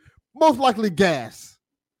 medicine, and most likely gas.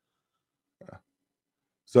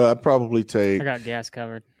 So I'd probably take I got gas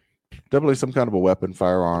covered. definitely some kind of a weapon,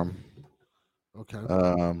 firearm. Okay.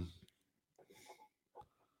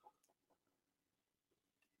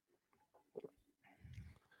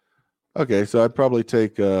 Okay, so I'd probably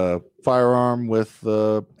take a firearm with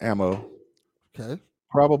ammo, Okay.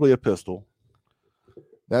 probably a pistol.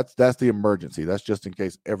 That's the emergency. That's just in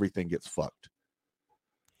case everything gets fucked.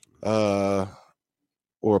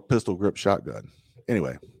 Or a pistol grip shotgun.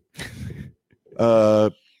 Anyway,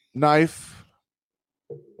 knife,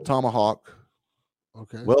 tomahawk,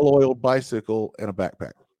 Okay. well-oiled bicycle, and a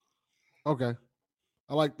backpack. Okay.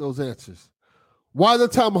 I like those answers. Why the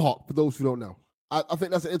tomahawk? For those who don't know, I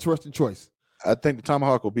think that's an interesting choice. I think the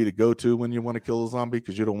tomahawk will be the go-to when you want to kill a zombie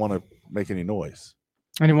because you don't want to make any noise.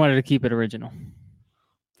 And he wanted to keep it original.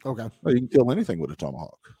 Okay. Well, you can kill anything with a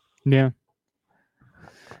tomahawk. Yeah.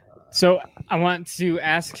 So I want you to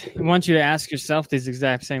ask yourself these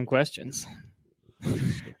exact same questions.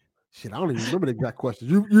 Shit, I don't even remember the exact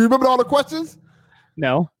questions. You remember all the questions?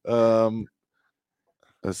 No.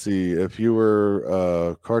 Let's see. If you were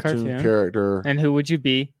a cartoon character, And who would you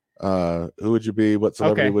be? who would you be? What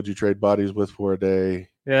celebrity Okay. would you trade bodies with for a day?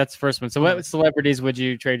 Yeah, that's the first one. So what celebrities would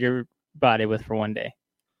you trade your body with for one day?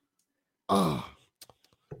 Oh.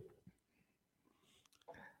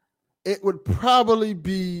 It would probably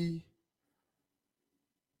be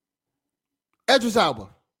Idris Elba.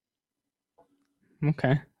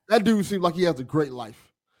 Okay. That dude seems like he has a great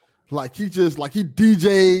life. Like he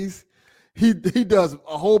DJs. He does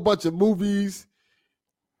a whole bunch of movies.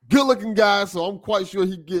 Good looking guy, so I'm quite sure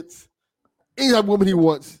he gets any type of woman he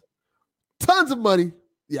wants. Tons of money.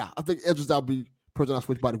 Yeah, I think Idris Elba be the person I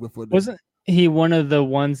switch body with for a day. Wasn't he one of the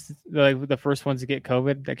ones, like the first ones to get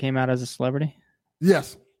COVID that came out as a celebrity?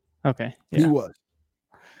 Yes, Okay. he Yeah. was.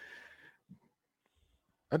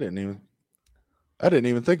 I didn't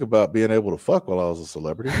even think about being able to fuck while I was a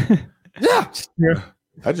celebrity. Yeah.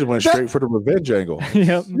 I just went straight for the revenge angle.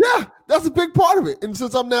 Yep. Yeah, that's a big part of it. And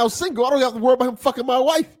since I'm now single, I don't have to worry about him fucking my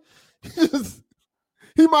wife.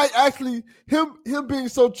 He might actually, him being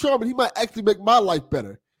so charming, he might actually make my life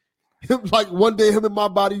better. Him, like one day, him in my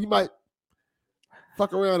body, he might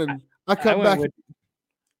fuck around and I come back.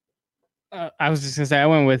 I was just gonna say I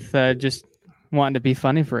went with just wanting to be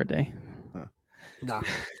funny for a day. Nah,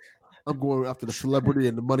 I'm going after the celebrity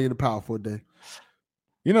and the money and the power for a day.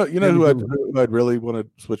 You know who I'd really want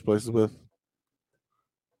to switch places with?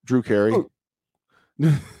 Drew Carey. Oh.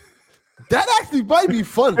 That actually might be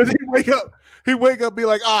fun. Because he'd wake up, be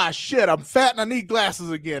like, "Ah, shit, I'm fat and I need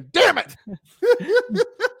glasses again. Damn it!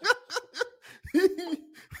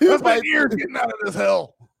 That's my ears getting out of this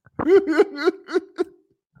hell."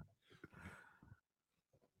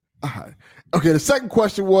 All right. Okay, the second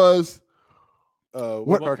question was,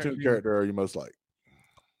 what cartoon character are you most like?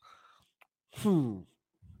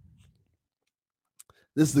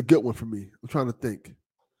 This is a good one for me. I'm trying to think.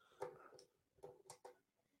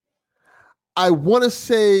 I want to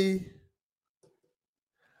say,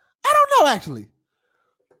 I don't know, actually.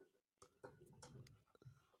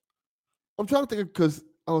 I'm trying to think because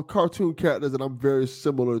I'm cartoon characters that I'm very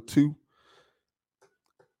similar to.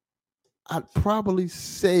 I'd probably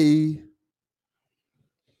say,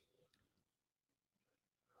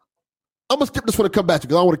 I'm going to skip this one and come back to you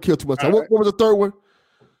because I don't want to kill too much time. What was the third one?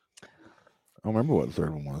 I don't remember what the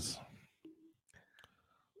third one was.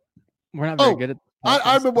 We're not very good at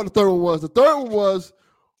I remember what the third one was. The third one was,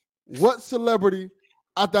 what celebrity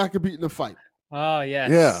I think I could beat in a fight? Oh,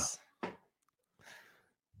 yes. Yeah.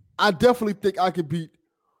 I definitely think I could beat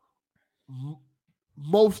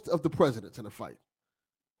most of the presidents in a fight.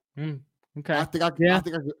 Okay. I think I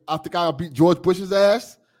could beat George Bush's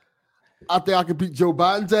ass. I think I could beat Joe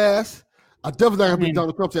Biden's ass. I definitely think I could beat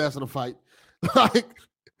Donald Trump's ass in a fight. Like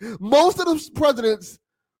most of the presidents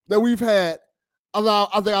that we've had,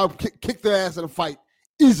 I think I'll kick their ass in a fight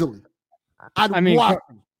easily.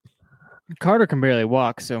 Carter can barely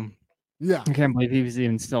walk, so Yeah. I can't believe he was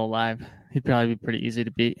even still alive. He'd probably be pretty easy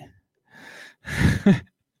to beat.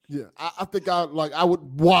 Yeah. I think I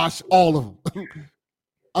would wash all of them.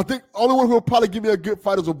 I think only one who will probably give me a good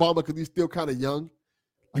fight is Obama because he's still kind of young.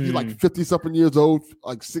 Like he's like 50-something years old,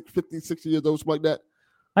 like 50, 60 years old, something like that.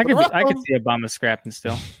 I could see Obama scrapping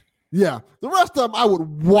still. Yeah. The rest of them I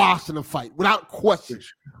would wash in a fight without question.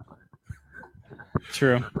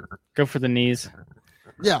 True. Go for the knees.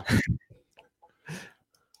 Yeah.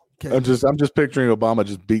 Okay. I'm just picturing Obama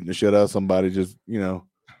just beating the shit out of somebody, just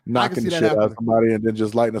knocking the shit out of somebody, and then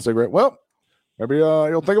just lighting a cigarette. Well, maybe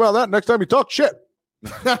you'll think about that next time you talk shit.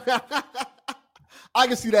 I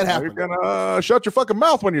can see that happening. You're gonna shut your fucking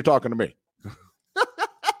mouth when you're talking to me.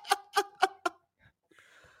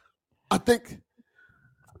 I think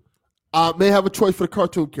I may have a choice for the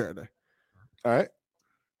cartoon character. All right.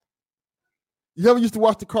 You ever used to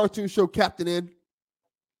watch the cartoon show Captain N?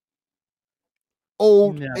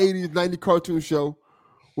 Old 80s, 90s cartoon show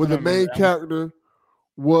where the main character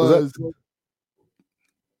was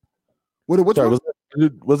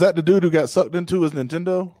was that the dude who got sucked into his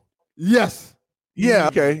Nintendo? Yes. Yeah,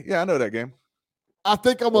 okay. Yeah, I know that game. I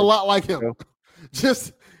think I'm a lot like him.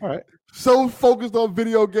 Just all right. So focused on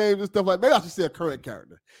video games and stuff like that. Maybe I should say a current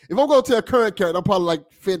character. If I'm going to tell a current character, I'm probably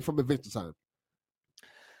like Finn from Adventure Time.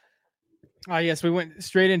 Oh, yes. We went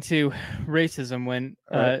straight into racism when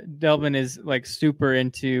Delvin is like super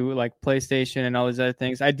into like PlayStation and all these other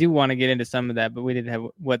things. I do want to get into some of that, but we didn't have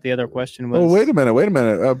what the other question was. Oh, wait a minute.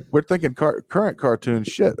 We're thinking current cartoon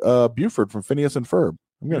shit. Buford from Phineas and Ferb.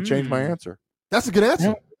 I'm going to change my answer. That's a good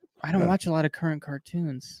answer. I don't watch a lot of current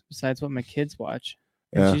cartoons besides what my kids watch.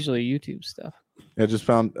 It's usually YouTube stuff. I just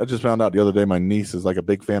found out the other day my niece is like a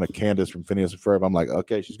big fan of Candace from Phineas and Ferb. I'm like,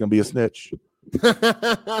 okay, she's gonna be a snitch.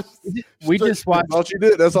 We just watched. That's all she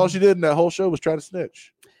did. That's all she did in that whole show was try to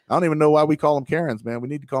snitch. I don't even know why we call them Karens, man. We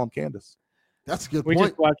need to call them Candace. That's a good point. We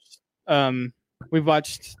just watched. We've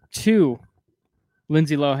watched 2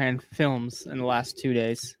 Lindsay Lohan films in the last 2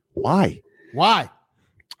 days. Why?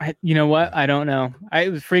 You know what? I don't know.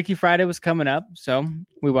 Freaky Friday was coming up, so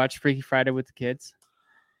we watched Freaky Friday with the kids.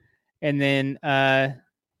 And then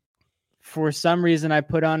for some reason, I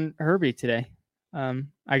put on Herbie today.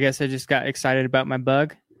 I guess I just got excited about my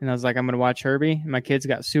bug, and I was like, I'm going to watch Herbie. And my kids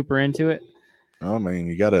got super into it. Oh, man,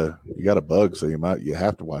 you got a bug, so you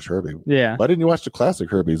have to watch Herbie. Yeah. Why didn't you watch the classic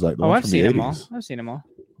Herbies like the ones I've from seen the them 80s? all. I've seen them all.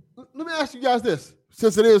 Let me ask you guys this: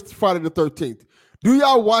 since it is Friday the 13th, do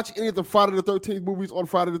y'all watch any of the Friday the 13th movies on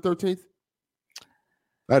Friday the 13th?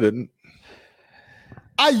 I didn't.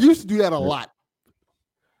 I used to do that a lot.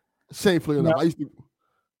 Shamefully enough, I used to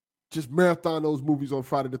just marathon those movies on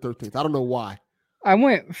Friday the 13th. I don't know why. I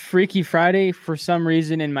went Freaky Friday for some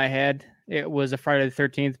reason in my head. It was a Friday the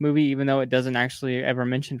 13th movie, even though it doesn't actually ever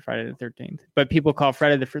mention Friday the 13th. But people call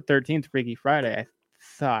Friday the 13th Freaky Friday. I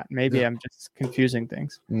thought maybe I'm just confusing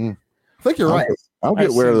things. I think you're right. I don't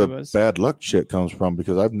get where the bad luck shit comes from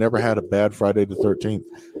because I've never had a bad Friday the 13th.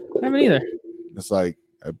 I haven't either. It's like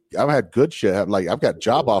I've had good shit. Like I've got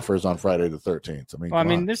job offers on Friday the 13th. I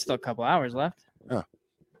mean, there's still a couple hours left.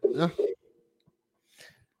 Yeah.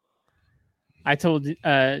 I told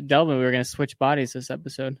Delvin we were going to switch bodies this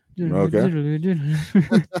episode. Okay.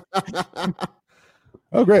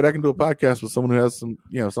 Oh, great! I can do a podcast with someone who has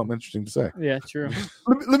something interesting to say. Yeah, true.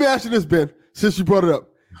 Let me ask you this, Ben. Since you brought it up,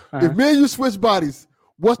 if me and you switch bodies,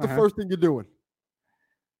 what's the first thing you're doing?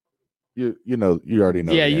 You already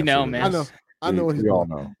know. Yeah, you know, man. I know what he's all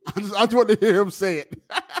doing. know. I just want to hear him say it.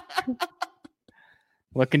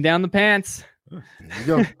 Looking down the pants. There you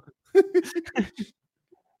go.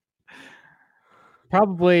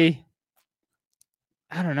 Probably,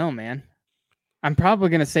 I don't know, man. I'm probably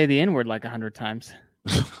going to say the N-word like 100 times.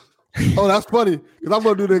 Oh, that's funny, because I'm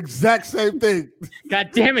going to do the exact same thing.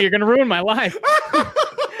 God damn it, you're going to ruin my life.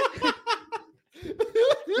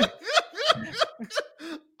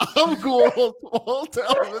 I'm going on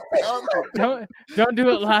television. Don't do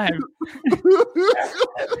it live.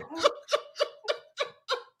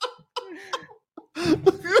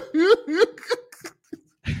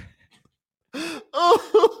 I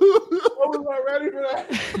was not ready for that.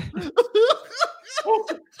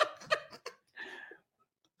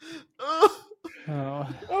 Oh.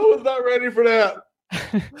 I was not ready for that.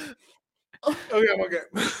 Okay.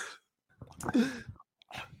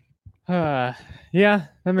 Yeah,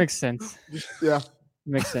 that makes sense. Yeah.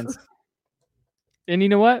 Makes sense. And you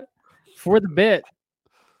know what? For the bit,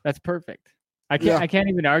 that's perfect. I can't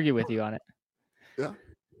even argue with you on it. Yeah.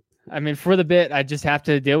 I mean, for the bit, I just have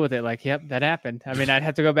to deal with it. Like, yep, that happened. I mean, I'd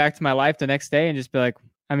have to go back to my life the next day and just be like,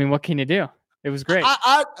 I mean, what can you do? It was great.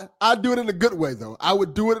 I do it in a good way, though. I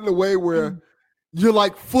would do it in a way where you're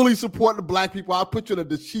like fully supporting the black people. I'll put you in a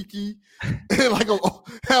dashiki and like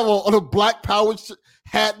have on a black power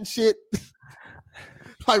hat and shit.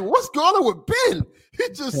 Like, what's going on with Ben?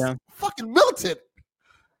 He's just fucking militant.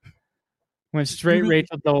 Went straight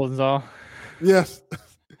Rachel Dolezal. Yes.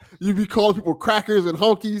 You be calling people crackers and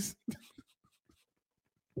honkies.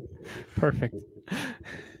 Perfect.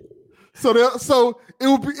 So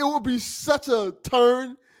it would be such a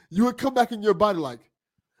turn. You would come back in your body like,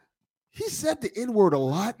 he said the N-word a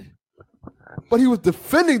lot, but he was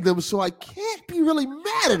defending them, so I can't be really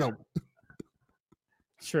mad at him.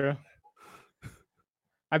 True.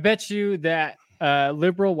 I bet you that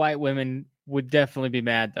liberal white women would definitely be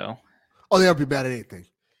mad, though. Oh, they'll be mad at anything.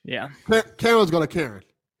 Yeah. Karen's gonna Karen.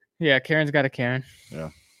 Yeah, Karen's got a Karen. Yeah.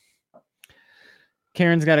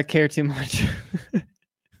 Karen's got to care too much.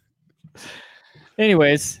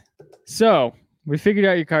 Anyways, so we figured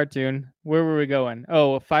out your cartoon. Where were we going?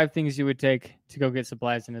 Oh, 5 things you would take to go get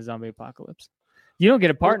supplies in a zombie apocalypse. You don't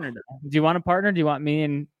get a partner, though. Do you want a partner? Do you want me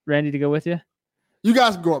and Randy to go with you? You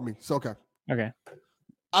guys can go with me. It's okay. Okay.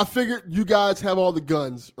 I figured you guys have all the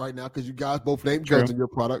guns right now because you guys both named guns in your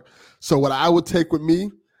product. So what I would take with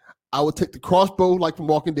me, I would take the crossbow like from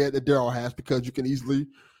Walking Dead that Daryl has because you can easily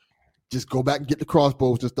just go back and get the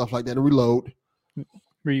crossbows and stuff like that and reload.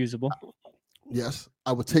 Reusable. Yes.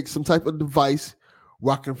 I would take some type of device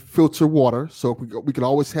where I can filter water. So we can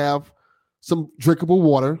always have some drinkable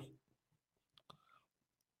water.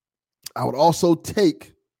 I would also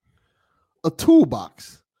take a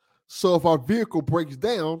toolbox. So if our vehicle breaks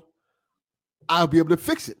down, I'll be able to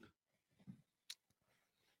fix it.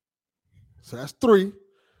 So that's 3.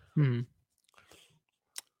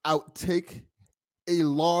 I would take a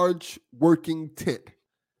large working tent.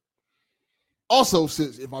 Also,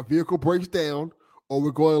 since if our vehicle breaks down or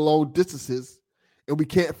we're going long distances and we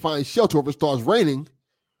can't find shelter if it starts raining,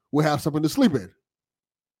 we'll have something to sleep in.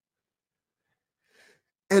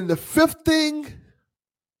 And the 5th thing,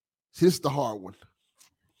 see, this is the hard one.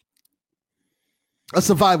 A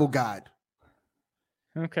survival guide.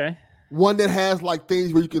 Okay. One that has like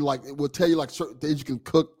things where you can like, it will tell you like certain things you can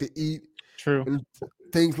cook to eat. True. And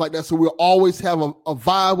things like that. So we'll always have a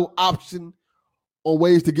viable option on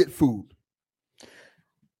ways to get food.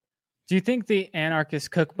 Do you think the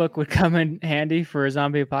anarchist cookbook would come in handy for a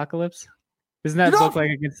zombie apocalypse? Isn't that book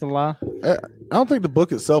like against the law? I don't think the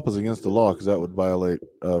book itself is against the law because that would violate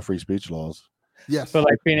free speech laws. Yes. But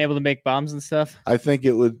like being able to make bombs and stuff? I think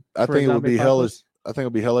it would. I think it would be apocalypse? I think it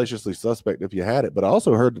would be hellaciously suspect if you had it. But I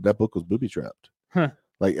also heard that book was booby trapped. Huh.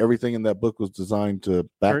 Like everything in that book was designed to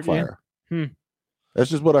backfire. Hmm.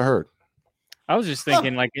 That's just what I heard. I was just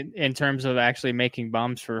thinking, like in terms of actually making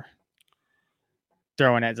bombs for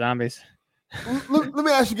throwing at zombies. Let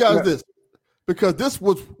me ask you guys this, because this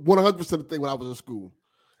was 100% the thing when I was in school,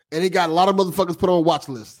 and it got a lot of motherfuckers put on watch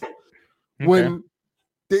lists. Okay. When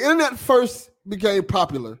the internet first became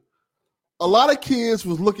popular, a lot of kids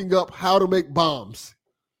was looking up how to make bombs.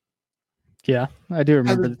 Yeah, I do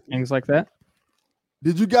remember things like that.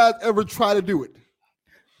 Did you guys ever try to do it?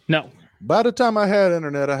 No. By the time I had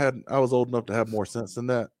internet, I was old enough to have more sense than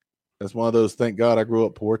that. That's one of those thank God I grew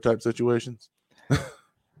up poor type situations.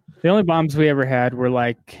 The only bombs we ever had were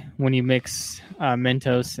like when you mix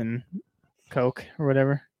Mentos and Coke or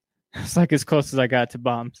whatever. It's like as close as I got to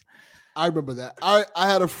bombs. I remember that. I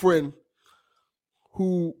had a friend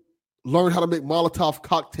who learned how to make Molotov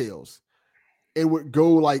cocktails and would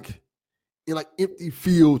go like in like empty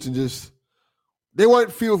fields and just, they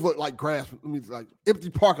weren't fields but like grass. I mean, like empty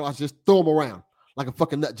parking lots, just throw them around like a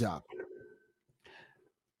fucking nut job.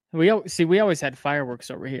 We always had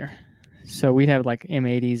fireworks over here. So we'd have like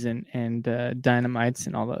M80s and dynamites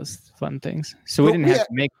and all those fun things. So we didn't have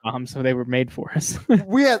to make bombs, so they were made for us.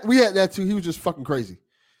 we had that too. He was just fucking crazy.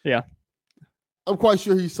 Yeah. I'm quite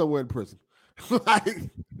sure he's somewhere in prison.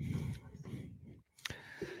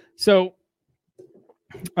 So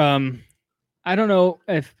I don't know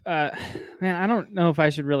if I don't know if I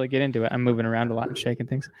should really get into it. I'm moving around a lot and shaking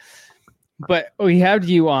things. But we have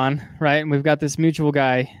you on, right? And we've got this mutual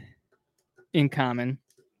guy in common.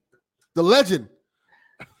 The legend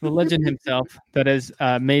himself that has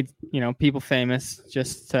made people famous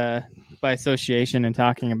just by association and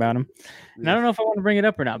talking about him. And I don't know if I want to bring it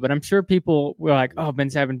up or not, but I'm sure people were like, "Oh,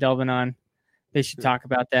 Ben's having Delvin on. They should talk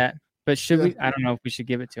about that." But should we? I don't know if we should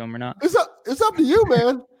give it to him or not. It's up to you,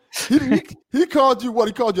 man. He called you what?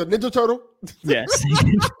 He called you a Ninja Turtle? Yes.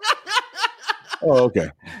 Oh, okay.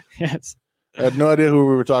 Yes. I had no idea who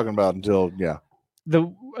we were talking about until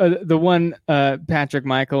the one Patrick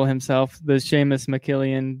Michael himself, the Seamus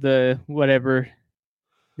McKillian, the whatever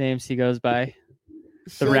names he goes by,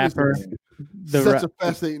 the Seamus rapper, such a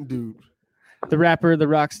fascinating dude. The rapper, the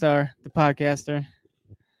rock star, the podcaster.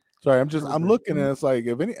 Sorry, I'm looking and it's like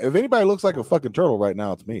if anybody looks like a fucking turtle right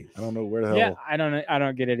now, it's me. I don't know where the hell. Yeah, I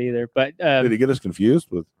don't get it either. But Did he get us confused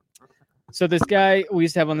with? so this guy we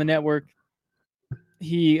used to have on the network,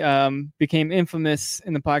 he became infamous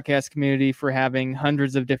in the podcast community for having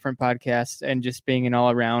hundreds of different podcasts and just being an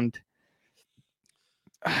all around.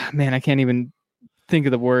 Man, I can't even think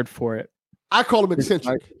of the word for it. I call him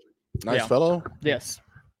eccentric. Nice Yeah. fellow. Yes,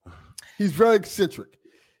 He's very eccentric.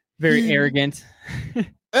 very arrogant.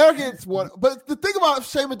 Arrogance one, but the thing about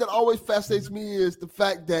Seamus that always fascinates me is the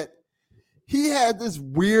fact that he had this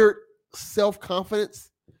weird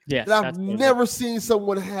self-confidence Yes, that I've that's what it is. never seen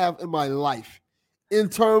someone have in my life. In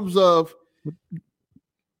terms of,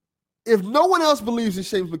 if no one else believes in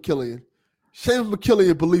Seamus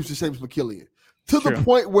McKillian believes in Seamus McKillian to the True.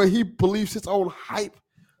 point where he believes his own hype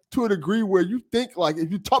to a degree where you think like if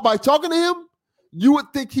you talk by talking to him, you would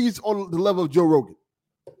think he's on the level of Joe Rogan.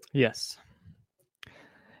 Yes.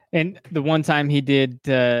 And the one time he did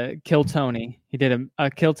Kill Tony, he did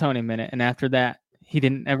a Kill Tony minute. And after that, he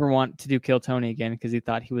didn't ever want to do Kill Tony again because he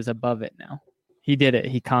thought he was above it now. He did it.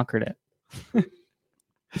 He conquered it.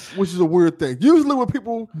 Which is a weird thing. Usually when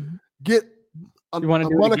people get You wanna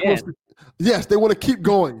do it again. yes, they want to keep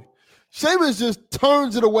going. Seamus just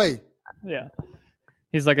turns it away. Yeah.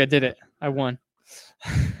 He's like, I did it. I won.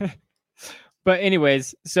 But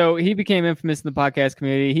anyways, so he became infamous in the podcast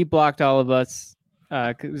community. He blocked all of us.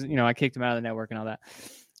 Cause, I kicked him out of the network and all that.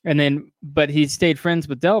 And then, but he stayed friends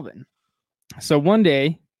with Delvin. So one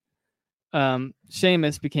day,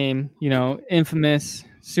 Seamus became, infamous,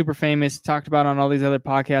 super famous, talked about on all these other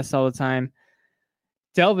podcasts all the time.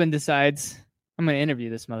 Delvin decides, I'm going to interview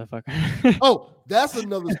this motherfucker. Oh, that's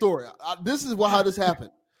another story. This is how this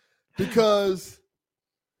happened. Because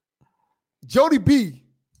Jody B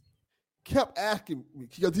kept asking me,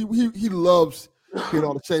 because he loves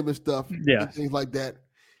all the Seamus stuff Yeah. and things like that.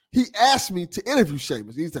 He asked me to interview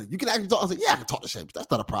Seamus. He said, you can actually talk. I said, yeah, I can talk to Seamus.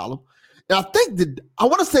 That's not a problem. And I think I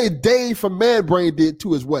want to say Dave from Man Brain did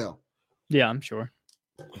too as well. Yeah, I'm sure.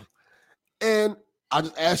 And I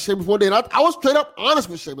just asked Seamus one day, and I was straight up honest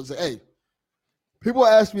with Seamus. I said, hey, people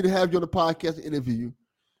ask me to have you on the podcast and interview you.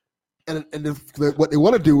 And what they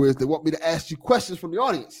want to do is they want me to ask you questions from the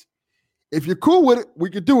audience. If you're cool with it, we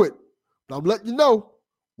can do it. But I'm letting you know,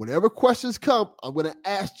 whenever questions come, I'm going to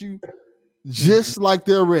ask you just like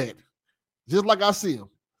they're read, just like I see them.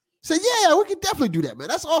 Say, yeah, we can definitely do that, man.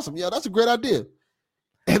 That's awesome. Yeah, that's a great idea.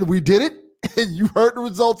 And we did it, and you heard the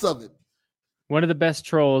results of it. One of the best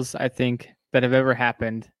trolls, I think, that have ever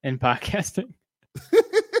happened in podcasting.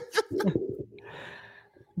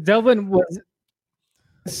 Delvin was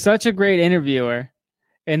such a great interviewer,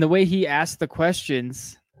 and the way he asked the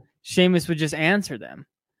questions, Seamus would just answer them,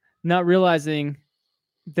 not realizing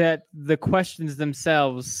that the questions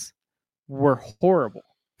themselves were horrible.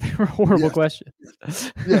 They were horrible Yes. questions.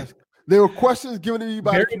 Yes. There were questions given to me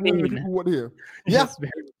by the Very community mean. people want to hear. Yeah. Yes,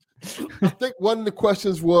 very- I think one of the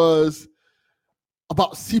questions was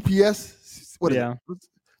about CPS, Yeah.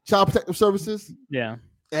 Child Protective Services, yeah,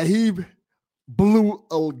 and he blew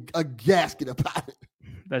a gasket about it.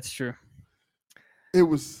 that's true. It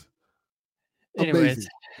was Anyways,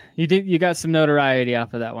 amazing. you got some notoriety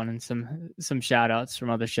off of that one and some shout outs from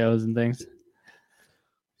other shows and things.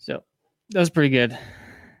 So that was pretty good.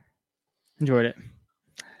 Enjoyed it.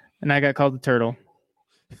 And I got called the turtle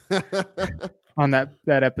on that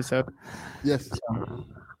episode. Yes.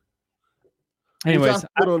 Anyways,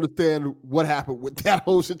 I don't understand what happened with that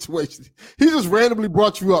whole situation. He just randomly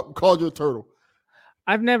brought you up and called you a turtle.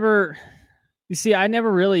 I never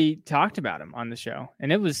really talked about him on the show.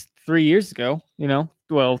 And it was 3 years ago,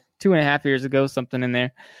 2.5 years ago, something in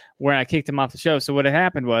there, where I kicked him off the show. So what had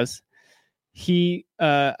happened was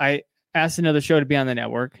I asked another show to be on the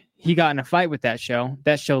network. He got in a fight with that show.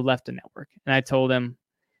 That show left the network. And I told him,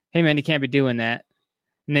 hey, man, you can't be doing that.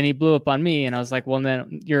 And then he blew up on me. And I was like, well,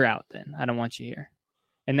 then you're out then. I don't want you here.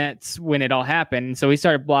 And that's when it all happened. And so he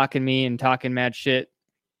started blocking me and talking mad shit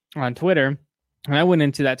on Twitter. And I went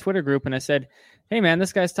into that Twitter group and I said, hey, man,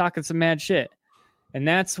 this guy's talking some mad shit. And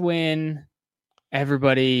that's when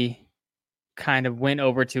everybody kind of went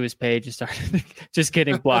over to his page and started just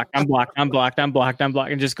getting blocked. I'm blocked,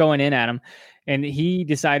 and just going in at him. And he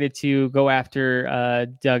decided to go after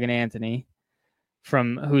Doug and Anthony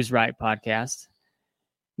from Who's Right podcast,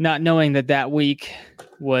 not knowing that week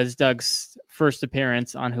was Doug's first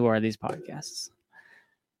appearance on Who Are These Podcasts.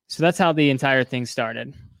 So that's how the entire thing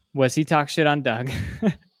started. Was he talked shit on Doug.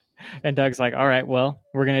 And Doug's like, all right, well,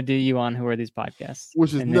 we're going to do you on Who Are These Podcasts.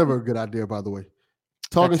 Which is And never a good idea, by the way.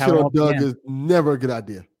 Talking That's shit how it on all Doug began. is never a good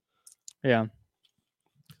idea. Yeah.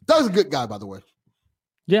 Doug's a good guy, by the way.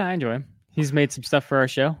 Yeah, I enjoy him. He's made some stuff for our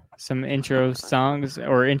show, some intro songs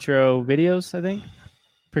or intro videos, I think.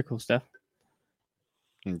 Pretty cool stuff.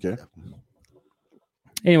 Okay.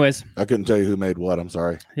 Anyways, I couldn't tell you who made what. I'm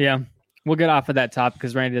sorry. yeah, we'll get off of that topic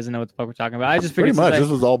because Randy doesn't know what the fuck we're talking about. I just Pretty figured much. This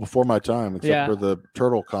was all before my time, except Yeah. for the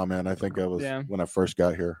turtle comment. I think I was when I first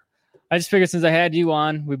got here. I just figured since I had you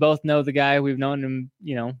on, we both know the guy. We've known him,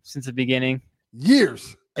 since the beginning,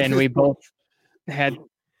 Years. and we both had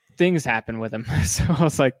things happen with him. So I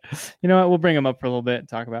was like, you know what? We'll bring him up for a little bit and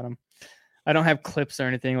talk about him. I don't have clips or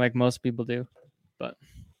anything like most people do, but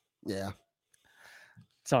Yeah.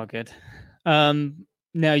 it's all good.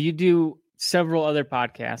 Now you do several other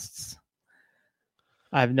podcasts.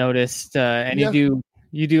 I've noticed, and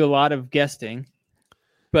you do a lot of guesting,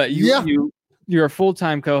 but you're a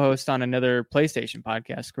full-time co-host on another PlayStation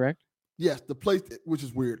podcast, correct? Yes, which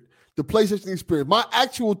is weird. The PlayStation Experience. My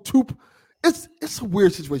actual it's a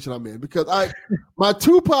weird situation I'm in because my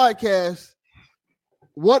two podcasts.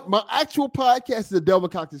 My actual podcast is the Delvin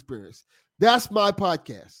Cox Experience. That's my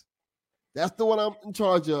podcast. That's the one I'm in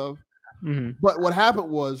charge of. Mm-hmm. But what happened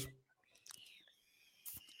was,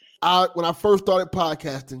 when I first started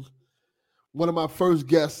podcasting, one of my first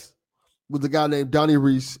guests was a guy named Donnie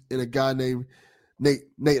Reese and a guy named Nate.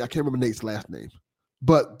 I can't remember Nate's last name,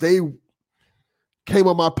 but they came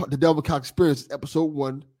on the Delvin Cox Experience episode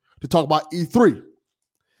 1 to talk about E3.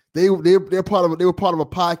 They were part of a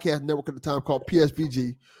podcast network at the time called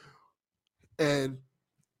PSVG, and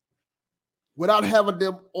without having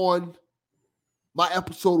them on my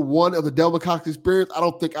episode 1 of the Delvin Cox Experience, I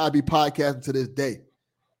don't think I'd be podcasting to this day.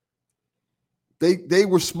 They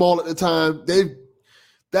were small at the time.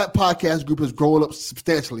 That podcast group has grown up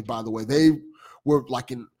substantially, by the way. They were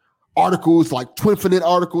like in articles, like Twinfinite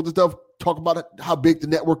articles and stuff, talk about how big the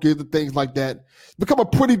network is and things like that. It's become a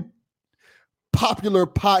pretty popular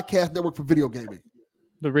podcast network for video gaming.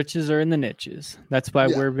 The riches are in the niches. That's why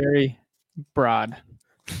we're very broad.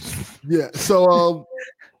 Yeah. So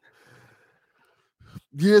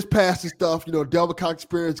years past and stuff, Delvin Cox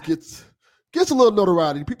Experience gets a little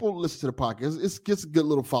notoriety. People listen to the podcast. It gets a good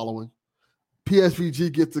little following.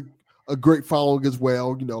 PSVG gets a great following as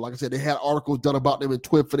well. Like I said, they had articles done about them in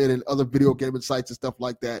Twinfinite and other video gaming sites and stuff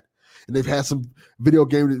like that. And they've had some video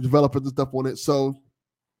game developers and stuff on it. So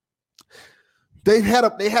they had a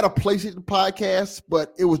PlayStation podcast,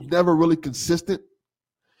 but it was never really consistent.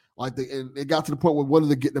 And it got to the point where one of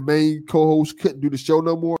the main co-hosts couldn't do the show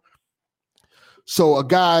no more. So a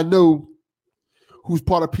guy I know who's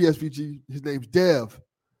part of PSVG, his name's Dev.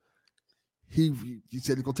 He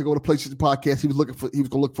said he's gonna take over the PlayStation podcast. He was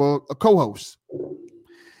gonna look for a co-host.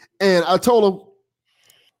 And I told him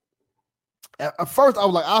at first, I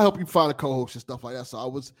was like, I'll help you find a co-host and stuff like that. So I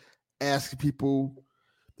was asking people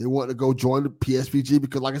they wanted to go join the PSVG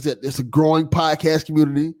because, like I said, it's a growing podcast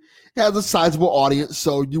community. It has a sizable audience.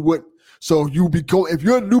 So if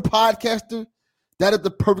you're a new podcaster, that is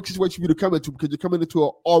the perfect situation for you to come into because you're coming into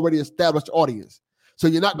an already established audience. So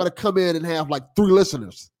you're not going to come in and have like 3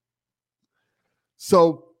 listeners.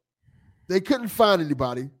 So they couldn't find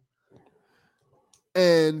anybody.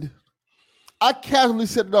 And I casually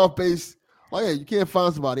set it off base, like, hey, you can't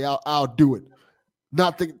find somebody, I'll do it.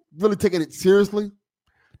 Not really taking it seriously.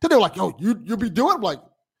 Then they're like, yo, you'll be doing it? I'm like,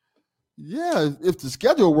 yeah, if the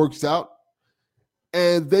schedule works out.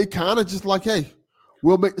 And they kind of just like, hey,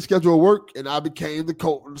 we'll make the schedule work. And I became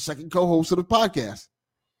the second co-host of the podcast.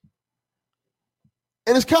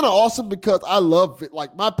 And it's kind of awesome because I love it.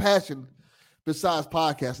 Like, my passion besides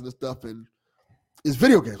podcasting and stuff is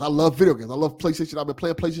video games. I love video games. I love PlayStation. I've been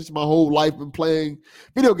playing PlayStation my whole life. Been playing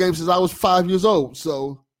video games since I was 5 years old.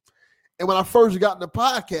 So, and when I first got into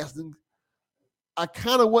podcasting, I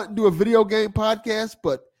kind of wanted to do a video game podcast,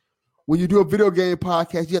 but when you do a video game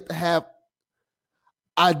podcast, you have to have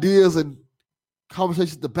ideas and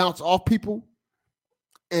conversations to bounce off people.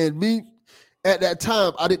 And me, at that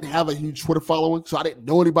time, I didn't have a huge Twitter following, so I didn't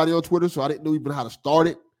know anybody on Twitter, so I didn't know even how to start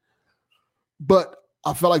it. But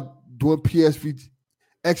I felt like doing PSV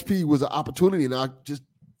XP was an opportunity, and I just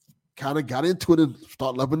kind of got into it and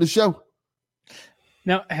started loving the show.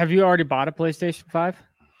 Now, have you already bought a PlayStation 5?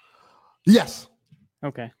 Yes.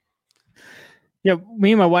 Okay. Yeah,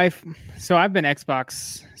 me and my wife. So I've been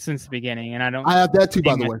Xbox since the beginning, and I have that too,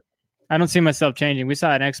 by the way. I don't see myself changing. We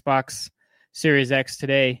saw an Xbox Series X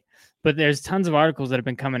today, but there's tons of articles that have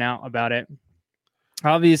been coming out about it.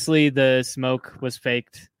 Obviously, the smoke was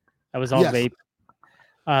faked. That was all vape.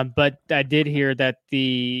 But I did hear that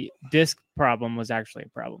the disc problem was actually a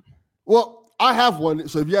problem. Well, I have one.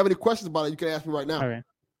 So if you have any questions about it, you can ask me right now. Okay.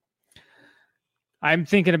 I'm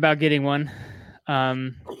thinking about getting one.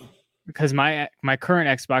 because my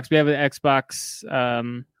current Xbox, we have an Xbox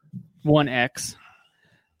One X,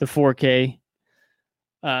 the 4K,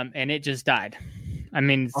 and it just died. I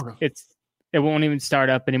mean, it won't even start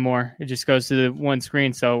up anymore. It just goes to the one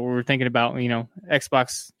screen. So we're thinking about,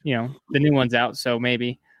 Xbox, the new one's out, so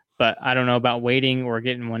maybe. But I don't know about waiting or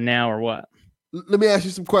getting one now or what. Let me ask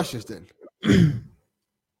you some questions then.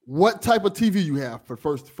 What type of TV you have for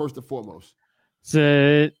first and foremost? It's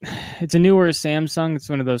a newer Samsung. It's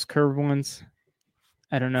one of those curved ones.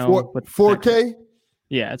 I don't know. 4K?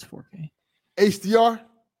 Yeah, it's 4K. HDR?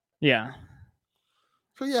 Yeah.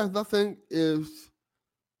 So yeah, nothing is.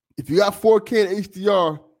 If you got 4K and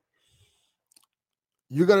HDR,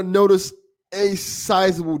 you're gonna notice a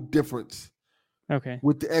sizable difference. Okay.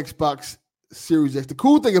 With the Xbox Series X. The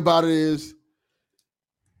cool thing about it is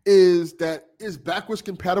that it's backwards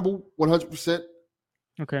compatible 100%.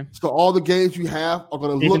 Okay. So all the games you have are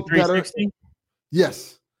going to look better.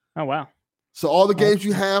 Yes. Oh, wow. So all the games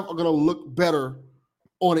you have are going to look better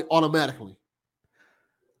on it automatically.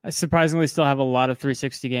 I surprisingly still have a lot of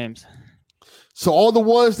 360 games. So all the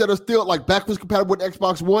ones that are still like backwards compatible with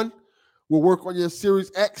Xbox One will work on your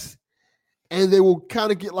Series X, and they will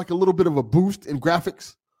kind of get like a little bit of a boost in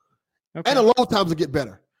graphics. Okay. And the load times will get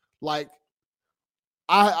better. Like,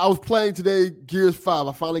 I was playing today Gears 5.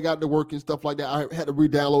 I finally got it to work and stuff like that. I had to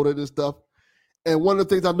re-download it and stuff. And one of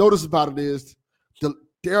the things I noticed about it is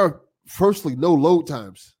there are, firstly, no load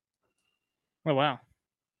times. Oh, wow.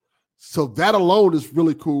 So that alone is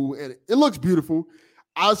really cool. And it looks beautiful.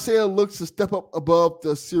 I'd say it looks a step up above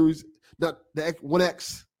the Series, not the One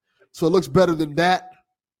X. So it looks better than that.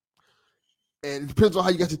 And it depends on how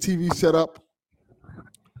you got your TV set up.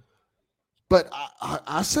 But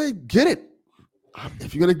I say get it.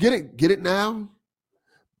 If you're going to get it now.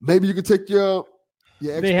 Maybe you can take your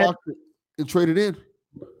Xbox and trade it in.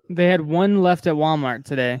 They had one left at Walmart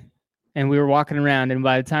today, and we were walking around, and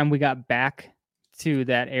by the time we got back to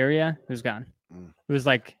that area, it was gone. It was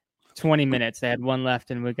like 20 minutes. They had one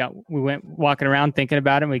left, and we went walking around thinking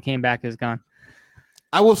about it, and we came back, it was gone.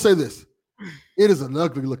 I will say this. It is an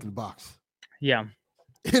ugly-looking box. Yeah.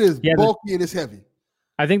 It is bulky and it's heavy.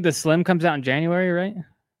 I think the Slim comes out in January, right?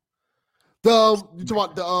 You talking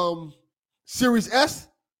about the Series S?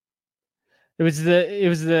 It was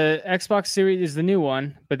the Xbox Series is the new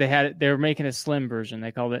one, but they were making a Slim version.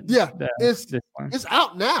 They called it. Yeah, it's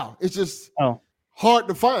out now. It's just hard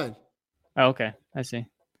to find. Oh, okay, I see.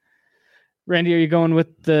 Randy, are you going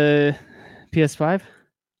with the PS5?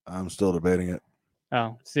 I'm still debating it.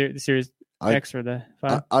 Oh, the Series X or the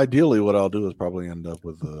 5? Ideally, what I'll do is probably end up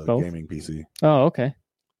with a gaming PC. Oh, okay.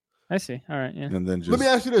 I see. All right, yeah. And then just let me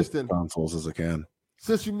ask you this then. Consoles as I can.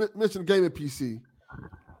 Since you mentioned gaming PC,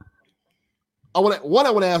 I want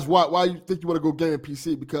to ask why you think you want to go gaming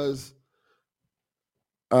PC, because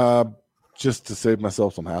just to save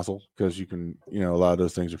myself some hassle, because you can, a lot of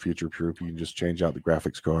those things are future proof. You can just change out the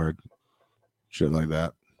graphics card, shit like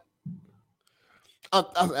that.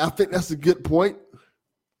 I think that's a good point.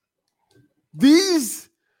 These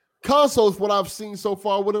consoles, what I've seen so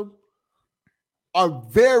far with them, are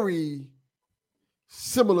very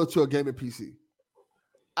similar to a gaming PC.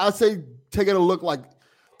 I'd say taking a look, like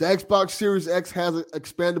the Xbox Series X has an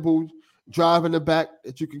expandable drive in the back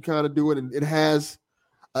that you can kind of do it, and it has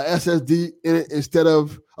a SSD in it instead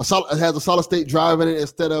of it has a solid state drive in it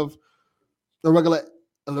instead of the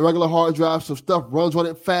regular hard drive, so stuff runs on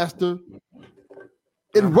it faster.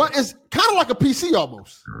 It's kind of like a PC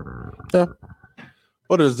almost. Yeah.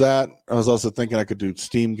 What is that? I was also thinking I could do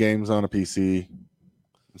Steam games on a PC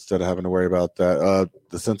instead of having to worry about that.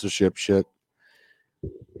 The censorship shit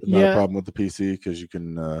is not a problem with the PC, because you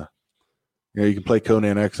can, you can play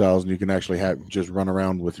Conan Exiles and you can actually just run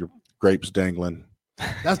around with your grapes dangling.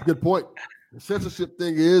 That's a good point. The censorship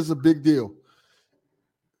thing is a big deal.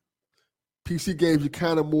 PC games, you're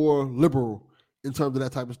kind of more liberal in terms of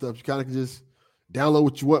that type of stuff. You kind of can just download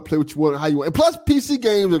what you want, play what you want, how you want. And plus, PC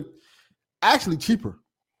games are actually cheaper.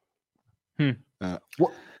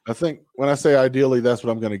 I think when I say ideally, that's what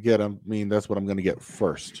I'm going to get. I mean, that's what I'm going to get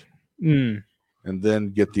first. And then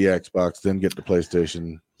get the Xbox, then get the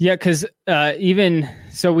PlayStation. Yeah, because even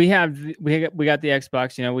so, we got the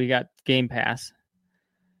Xbox. We got Game Pass,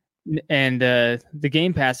 and the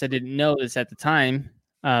Game Pass, I didn't know this at the time,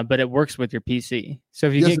 but it works with your PC. So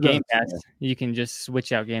if you get Game Pass, you can just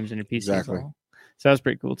switch out games on your PC. Exactly. So that was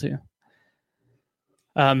pretty cool too.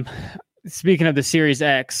 Speaking of the Series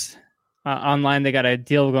X, online they got a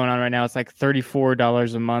deal going on right now. It's like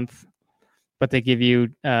 $34 a month, but they give you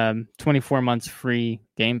 24 months free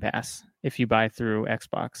Game Pass if you buy through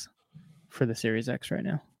Xbox for the Series X right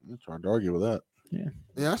now. It's hard to argue with that. Yeah,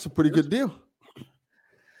 that's a pretty good deal.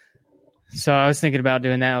 So I was thinking about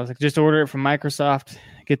doing that. I was like, just order it from Microsoft,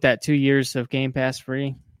 get that 2 years of Game Pass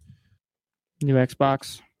free. New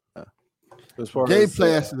Xbox. As far Game as,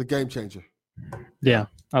 Pass is a game changer. Yeah,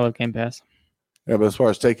 I love Game Pass. Yeah, but as far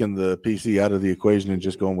as taking the PC out of the equation and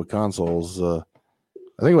just going with consoles, I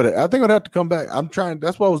think it would have to come back. I'm trying.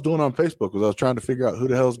 That's what I was doing on Facebook. Was I was trying to figure out who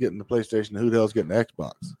the hell's getting the PlayStation and who the hell's getting the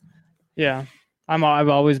Xbox. Yeah, I've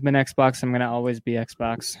always been Xbox. I'm gonna always be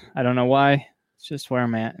Xbox. I don't know why. It's just where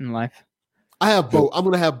I'm at in life. I have both. I'm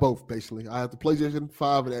gonna have both basically. I have the PlayStation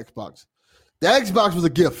 5 and Xbox. The Xbox was a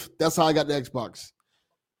gift. That's how I got the Xbox.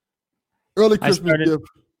 Early Christmas gift.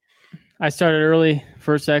 I started early.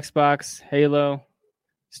 First Xbox, Halo,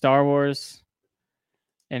 Star Wars,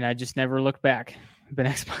 and I just never looked back. I've been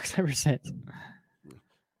Xbox ever since.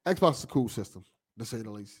 Xbox is a cool system, to say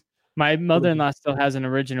the least. My mother-in-law still has an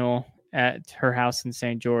original at her house in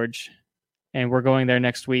St. George, and we're going there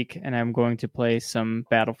next week, and I'm going to play some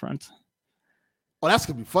Battlefront. Oh, that's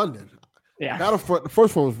gonna be fun then. Yeah. Battlefront, the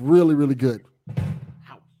first one was really, really good.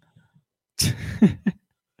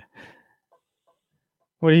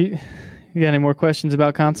 What do you got any more questions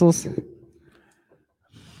about consoles?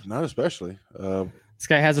 Not especially. This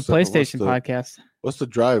guy has a So PlayStation podcast. What's the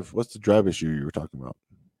drive? What's the drive issue you were talking about?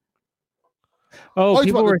 Oh, you're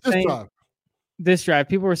people talking were about saying drive. this drive.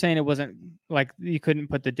 People were saying it wasn't like you couldn't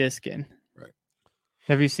put the disc in. Right.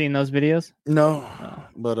 Have you seen those videos? No, Oh.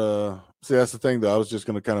 but see, that's the thing though. I was just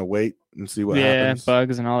gonna kind of wait and see what Yeah, happens.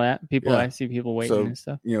 bugs and all that. People, Yeah. I see people waiting So, and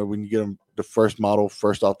stuff. You know, when you get them the first model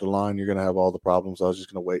first off the line, you're gonna have all the problems. I was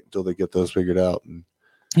just gonna wait until they get those figured out. And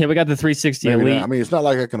Yeah, we got the 360 maybe Elite. not. I mean, it's not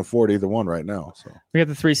like I can afford either one right now. So We got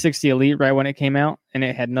the 360 Elite right when it came out, and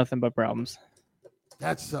it had nothing but problems.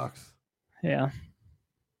 That sucks. Yeah.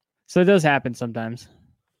 So it does happen sometimes.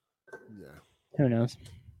 Yeah. Who knows?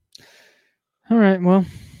 All right. Well,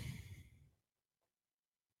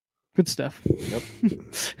 good stuff. Yep.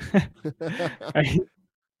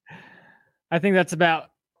 I think that's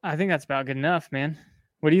about good enough, man.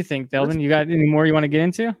 What do you think, Delvin? You got any more you want to get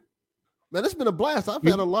into? Man, it's been a blast. I've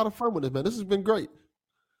had a lot of fun with this, man. This has been great.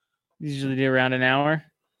 Usually do around an hour.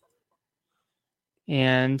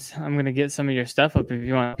 And I'm going to get some of your stuff up if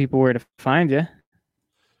you want people where to find you.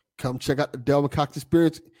 Come check out the Delvin Cox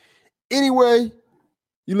Experience. Anyway,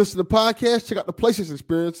 you listen to podcasts, check out the PlayStation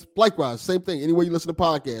Experience. Likewise, same thing. Anyway, you listen to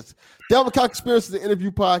podcasts. Delvin Cox Experience is an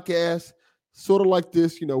interview podcast, sort of like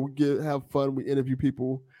this. You know, we have fun. We interview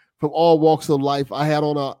people from all walks of life. I had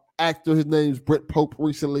on an actor. His name's Brett Pope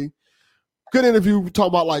recently. Good interview. We talk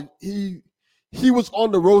about like he was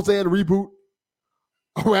on the Roseanne reboot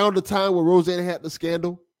around the time when Roseanne had the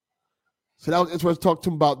scandal. So that was interesting to talk to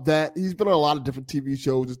him about that. He's been on a lot of different TV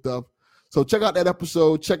shows and stuff. So check out that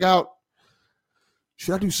episode. Check out.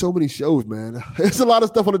 Should I do so many shows, man? There's a lot of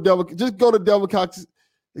stuff on the Delvin. Just go to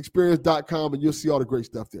DelvinCoxExperience.com and you'll see all the great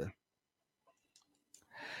stuff there.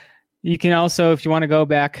 You can also, if you want to go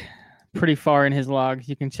back pretty far in his log,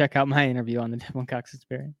 you can check out my interview on the Delvin Cox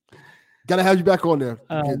Experience. Gotta have you back on there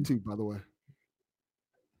again too, by the way.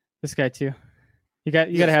 This guy too. You got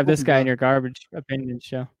to have this guy in your garbage opinion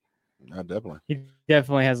show. Definitely. He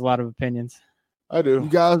definitely has a lot of opinions. I do. You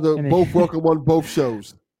guys are both welcome on both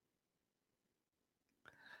shows.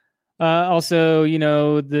 Also, you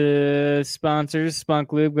know, the sponsors,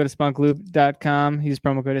 Spunk Lube, go to spunklube.com. Use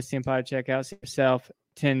promo code STMPod at checkout. Save yourself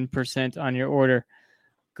 10% on your order.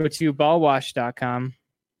 Go to ballwash.com.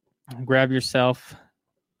 Grab yourself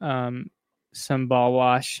some ball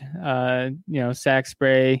wash, sack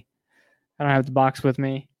spray. I don't have the box with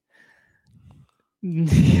me. What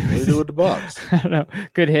do you do with the box? I don't know.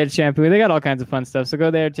 Good head shampoo. They got all kinds of fun stuff. So go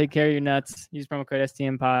there, take care of your nuts. Use promo code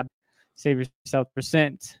STMPod. Save yourself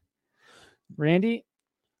 %. Randy?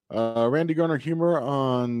 Randy Garner Humor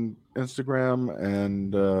on Instagram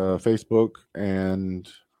and Facebook. And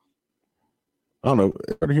I don't know.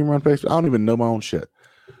 Garner Humor on Facebook. I don't even know my own shit.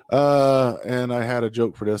 And I had a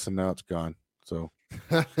joke for this and now it's gone. So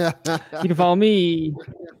You can follow me.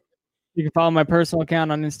 You can follow my personal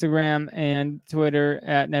account on Instagram and Twitter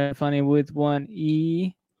at NetFunny with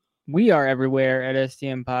 1E. We are everywhere at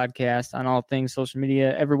STM Podcast on all things social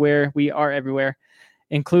media. Everywhere. We are everywhere,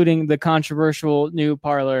 including the controversial new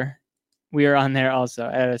Parler. We are on there also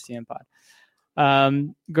at STM Pod.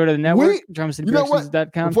 Go to the network,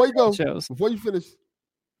 drumsandpredictions.com. Before you go, shows. before you finish,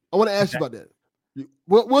 I want to ask you about that.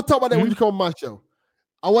 We'll talk about that when you come on my show.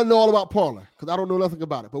 I want to know all about Parler because I don't know nothing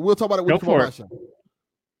about it, but we'll talk about it when you come on my show.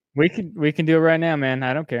 We can do it right now, man.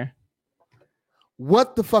 I don't care.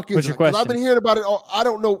 What the fuck is What's it? your question? I've been hearing about it. I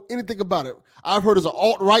don't know anything about it. I've heard it's an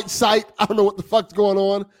alt-right site. I don't know what the fuck's going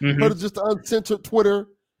on. Mm-hmm. Heard it's just an uncensored Twitter.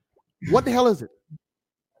 What the hell is it?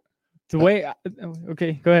 The way,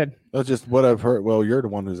 okay, go ahead. That's just what I've heard. Well, you're the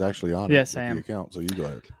one who's actually on Yes, it with I am. the account, so you go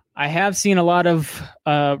ahead. I have seen a lot of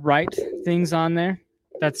right things on there.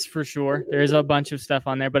 That's for sure. There's a bunch of stuff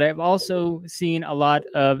on there, but I've also seen a lot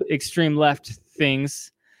of extreme left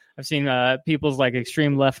things. I've seen people's like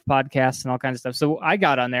extreme left podcasts and all kinds of stuff. So I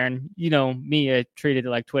got on there, and you know me, I treated it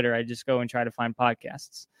like Twitter. I just go and try to find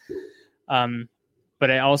podcasts. But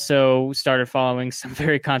I also started following some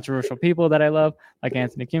very controversial people that I love, like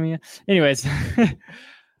Anthony Cumia. Anyways,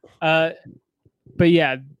 but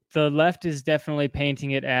yeah, the left is definitely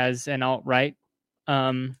painting it as an alt-right.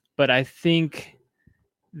 But I think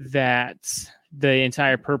that the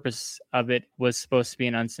entire purpose of it was supposed to be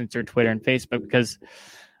an uncensored Twitter and Facebook, because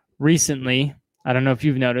recently, I don't know if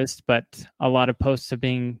you've noticed, but a lot of posts are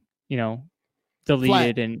being,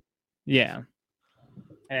 deleted and yeah.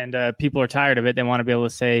 And people are tired of it. They want to be able to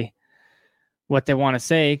say what they want to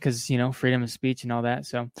say because, freedom of speech and all that.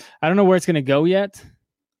 So I don't know where it's going to go yet.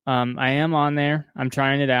 I am on there. I'm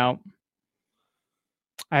trying it out.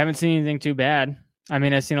 I haven't seen anything too bad. I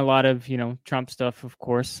mean, I've seen a lot of, Trump stuff, of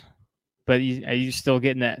course. But you're still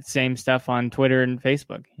getting that same stuff on Twitter and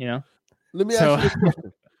Facebook, Let me ask you this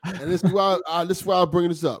question. And this is why I'm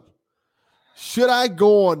bringing this up. Should I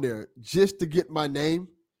go on there just to get my name?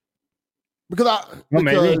 Because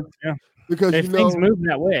maybe, yeah. Because if things move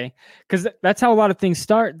that way, because that's how a lot of things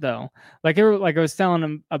start, though. Like I was telling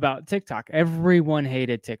them about TikTok. Everyone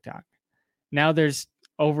hated TikTok. Now there's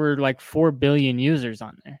over like 4 billion users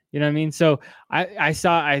on there. You know what I mean? So I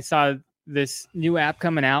saw this new app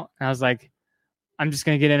coming out, and I was like, I'm just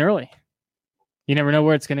gonna get in early. You never know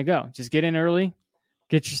where it's gonna go. Just get in early,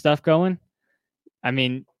 get your stuff going. I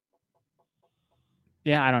mean,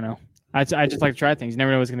 yeah, I don't know. I just like to try things. You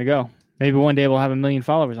never know where it's gonna go. Maybe one day we'll have 1 million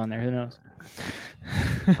followers on there. Who knows?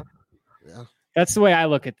 Yeah. That's the way I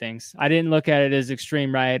look at things. I didn't look at it as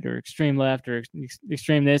extreme right or extreme left or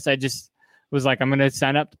extreme this. I just was like, I'm going to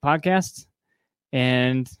sign up to podcasts.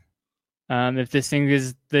 And if this thing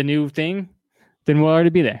is the new thing, then we'll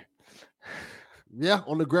already be there. Yeah,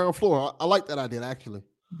 on the ground floor. I like that idea, actually.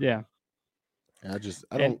 Yeah. I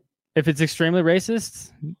don't. If it's extremely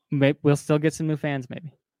racist, we'll still get some new fans,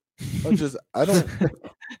 maybe. I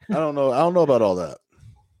don't know. I don't know about all that.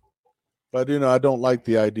 But I don't like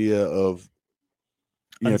the idea of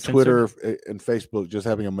Twitter and Facebook just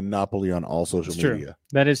having a monopoly on all social media. True.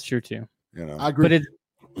 That is true too. I agree.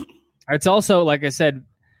 But it's also, like I said,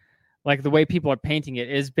 like the way people are painting it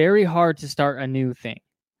is very hard to start a new thing.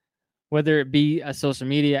 Whether it be a social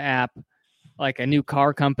media app, like a new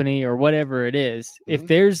car company or whatever it is, Mm-hmm. if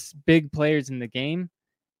there's big players in the game,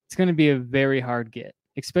 it's going to be a very hard get,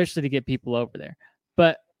 especially to get people over there.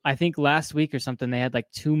 But I think last week or something, they had like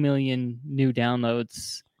 2 million new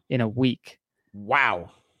downloads in a week. Wow.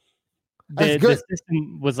 The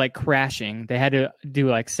system was like crashing. They had to do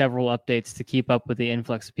like several updates to keep up with the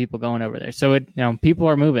influx of people going over there. So people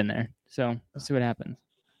are moving there. So let's see what happens.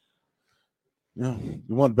 Yeah,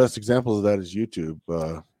 one of the best examples of that is YouTube.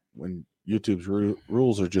 When YouTube's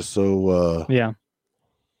rules are just so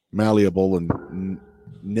malleable and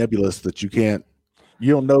nebulous that you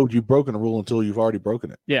don't know you've broken a rule until you've already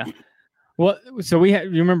broken it. Yeah. Well, so you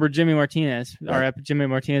remember Jimmy Martinez, our Jimmy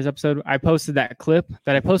Martinez episode? I posted that clip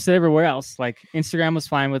that I posted everywhere else. Like Instagram was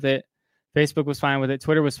fine with it. Facebook was fine with it.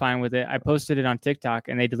 Twitter was fine with it. I posted it on TikTok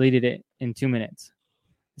and they deleted it in 2 minutes.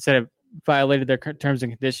 Instead of violated their terms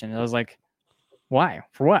and conditions. I was like, why?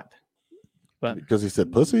 For what? But because he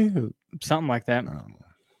said pussy? Something like that.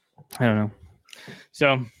 I don't know.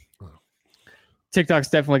 So TikTok's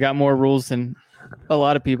definitely got more rules than a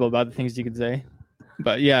lot of people about the things you can say.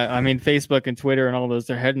 But yeah, I mean, Facebook and Twitter and all those,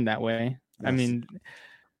 they're heading that way. Yes. I mean,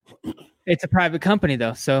 it's a private company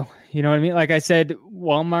though. So you know what I mean? Like I said,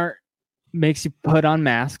 Walmart makes you put on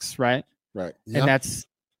masks, right? Right. Yep. And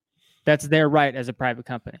that's their right as a private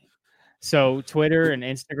company. So Twitter and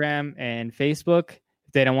Instagram and Facebook,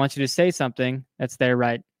 if they don't want you to say something, that's their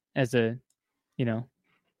right as it's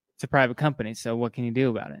a private company. So what can you do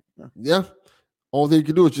about it? Yeah. All thing you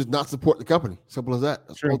can do is just not support the company. Simple as that.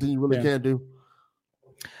 That's the only thing you really can do.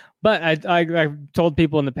 But I told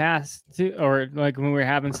people in the past too, or like when we were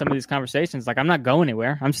having some of these conversations, like I'm not going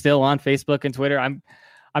anywhere. I'm still on Facebook and Twitter. I'm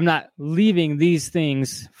not leaving these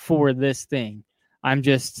things for this thing. I'm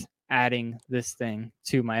just adding this thing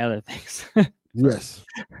to my other things. Yes.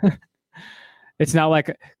 It's not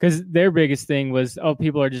like, because their biggest thing was,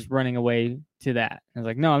 people are just running away to that. I was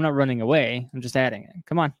like, no, I'm not running away. I'm just adding it.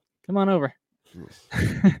 Come on over.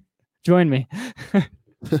 Yes. Join me.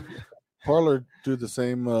 Parler do the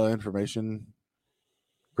same information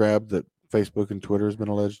grab that Facebook and Twitter has been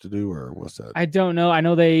alleged to do, or what's that? I don't know. I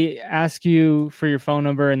know they ask you for your phone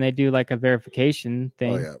number and they do like a verification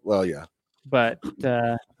thing. Oh yeah, well yeah. But I don't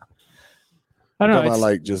know. Talking about, It's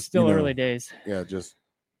like, just still you know, early days. Yeah, just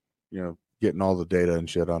getting all the data and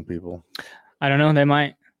shit on people. I don't know. They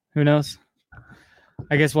might. Who knows?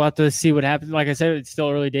 I guess we'll have to see what happens. Like I said, it's still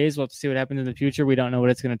early days. We'll have to see what happens in the future. We don't know what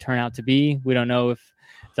it's going to turn out to be. We don't know if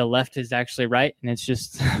the left is actually right and it's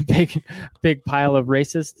just a big pile of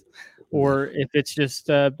racists, or if it's just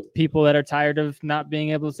people that are tired of not being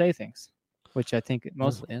able to say things, which I think it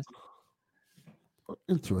mostly is.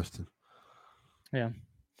 Interesting. Yeah.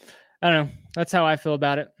 I don't know. That's how I feel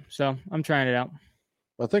about it. So I'm trying it out.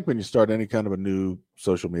 I think when you start any kind of a new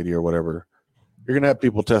social media or whatever, you're going to have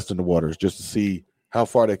people testing the waters just to see how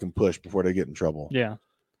far they can push before they get in trouble. Yeah.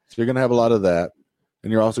 So you're going to have a lot of that.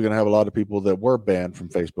 And you're also going to have a lot of people that were banned from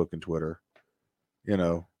Facebook and Twitter,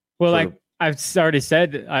 Well, like I've already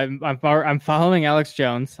said, I'm following Alex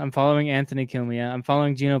Jones. I'm following Anthony Cumia. I'm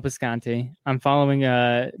following Gino Piscanti. I'm following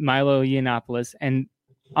Milo Yiannopoulos. And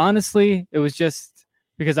honestly, it was just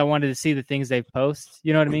because I wanted to see the things they post.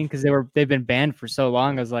 You know what I mean? Because they've been banned for so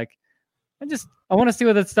long. I was like, I want to see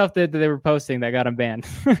what that stuff that they were posting that got them banned.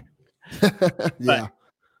 Yeah.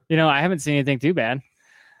 But, I haven't seen anything too bad.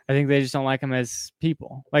 I think they just don't like them as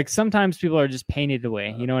people. Like sometimes people are just painted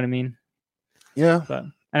away. You know what I mean? Yeah.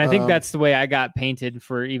 And I think that's the way I got painted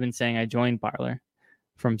for even saying I joined Parler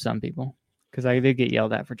from some people, because I did get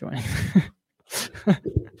yelled at for joining.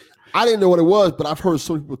 I didn't know what it was, but I've heard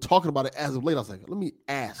so many people talking about it as of late. I was like, let me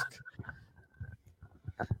ask.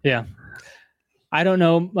 Yeah. I don't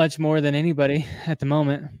know much more than anybody at the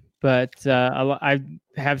moment, but I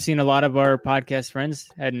have seen a lot of our podcast friends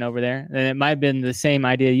heading over there, and it might have been the same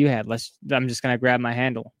idea you had. I'm just going to grab my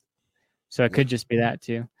handle. So it could just be that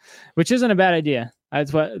too, which isn't a bad idea.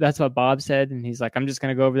 That's what Bob said. And he's like, I'm just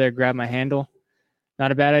going to go over there, grab my handle.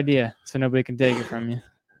 Not a bad idea. So nobody can take it from you.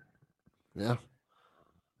 Yeah.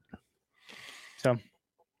 So,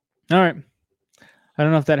 all right. I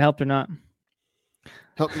don't know if that helped or not.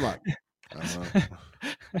 Helped a lot.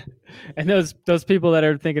 And those people that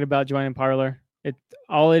are thinking about joining Parler,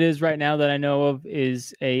 all it is right now that I know of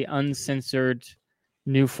is a uncensored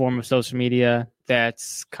new form of social media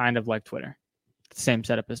that's kind of like Twitter. Same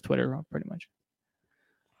setup as Twitter, pretty much.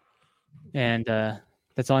 And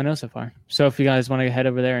that's all I know so far. So if you guys want to head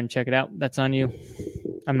over there and check it out, that's on you.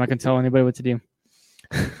 I'm not going to tell anybody what to do.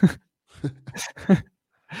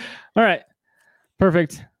 All right.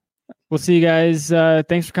 Perfect. We'll see you guys.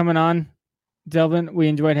 Thanks for coming on, Delvin. We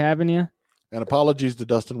enjoyed having you. And apologies to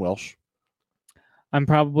Dustin Welsh. I'm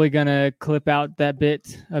probably going to clip out that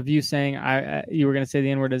bit of you saying you were going to say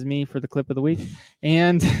the N-word as me for the clip of the week.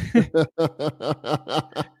 And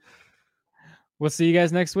we'll see you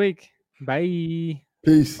guys next week. Bye.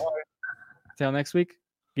 Peace. Till next week,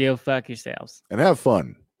 go fuck yourselves. And have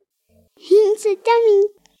fun. He's a dummy.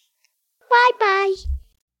 Bye-bye.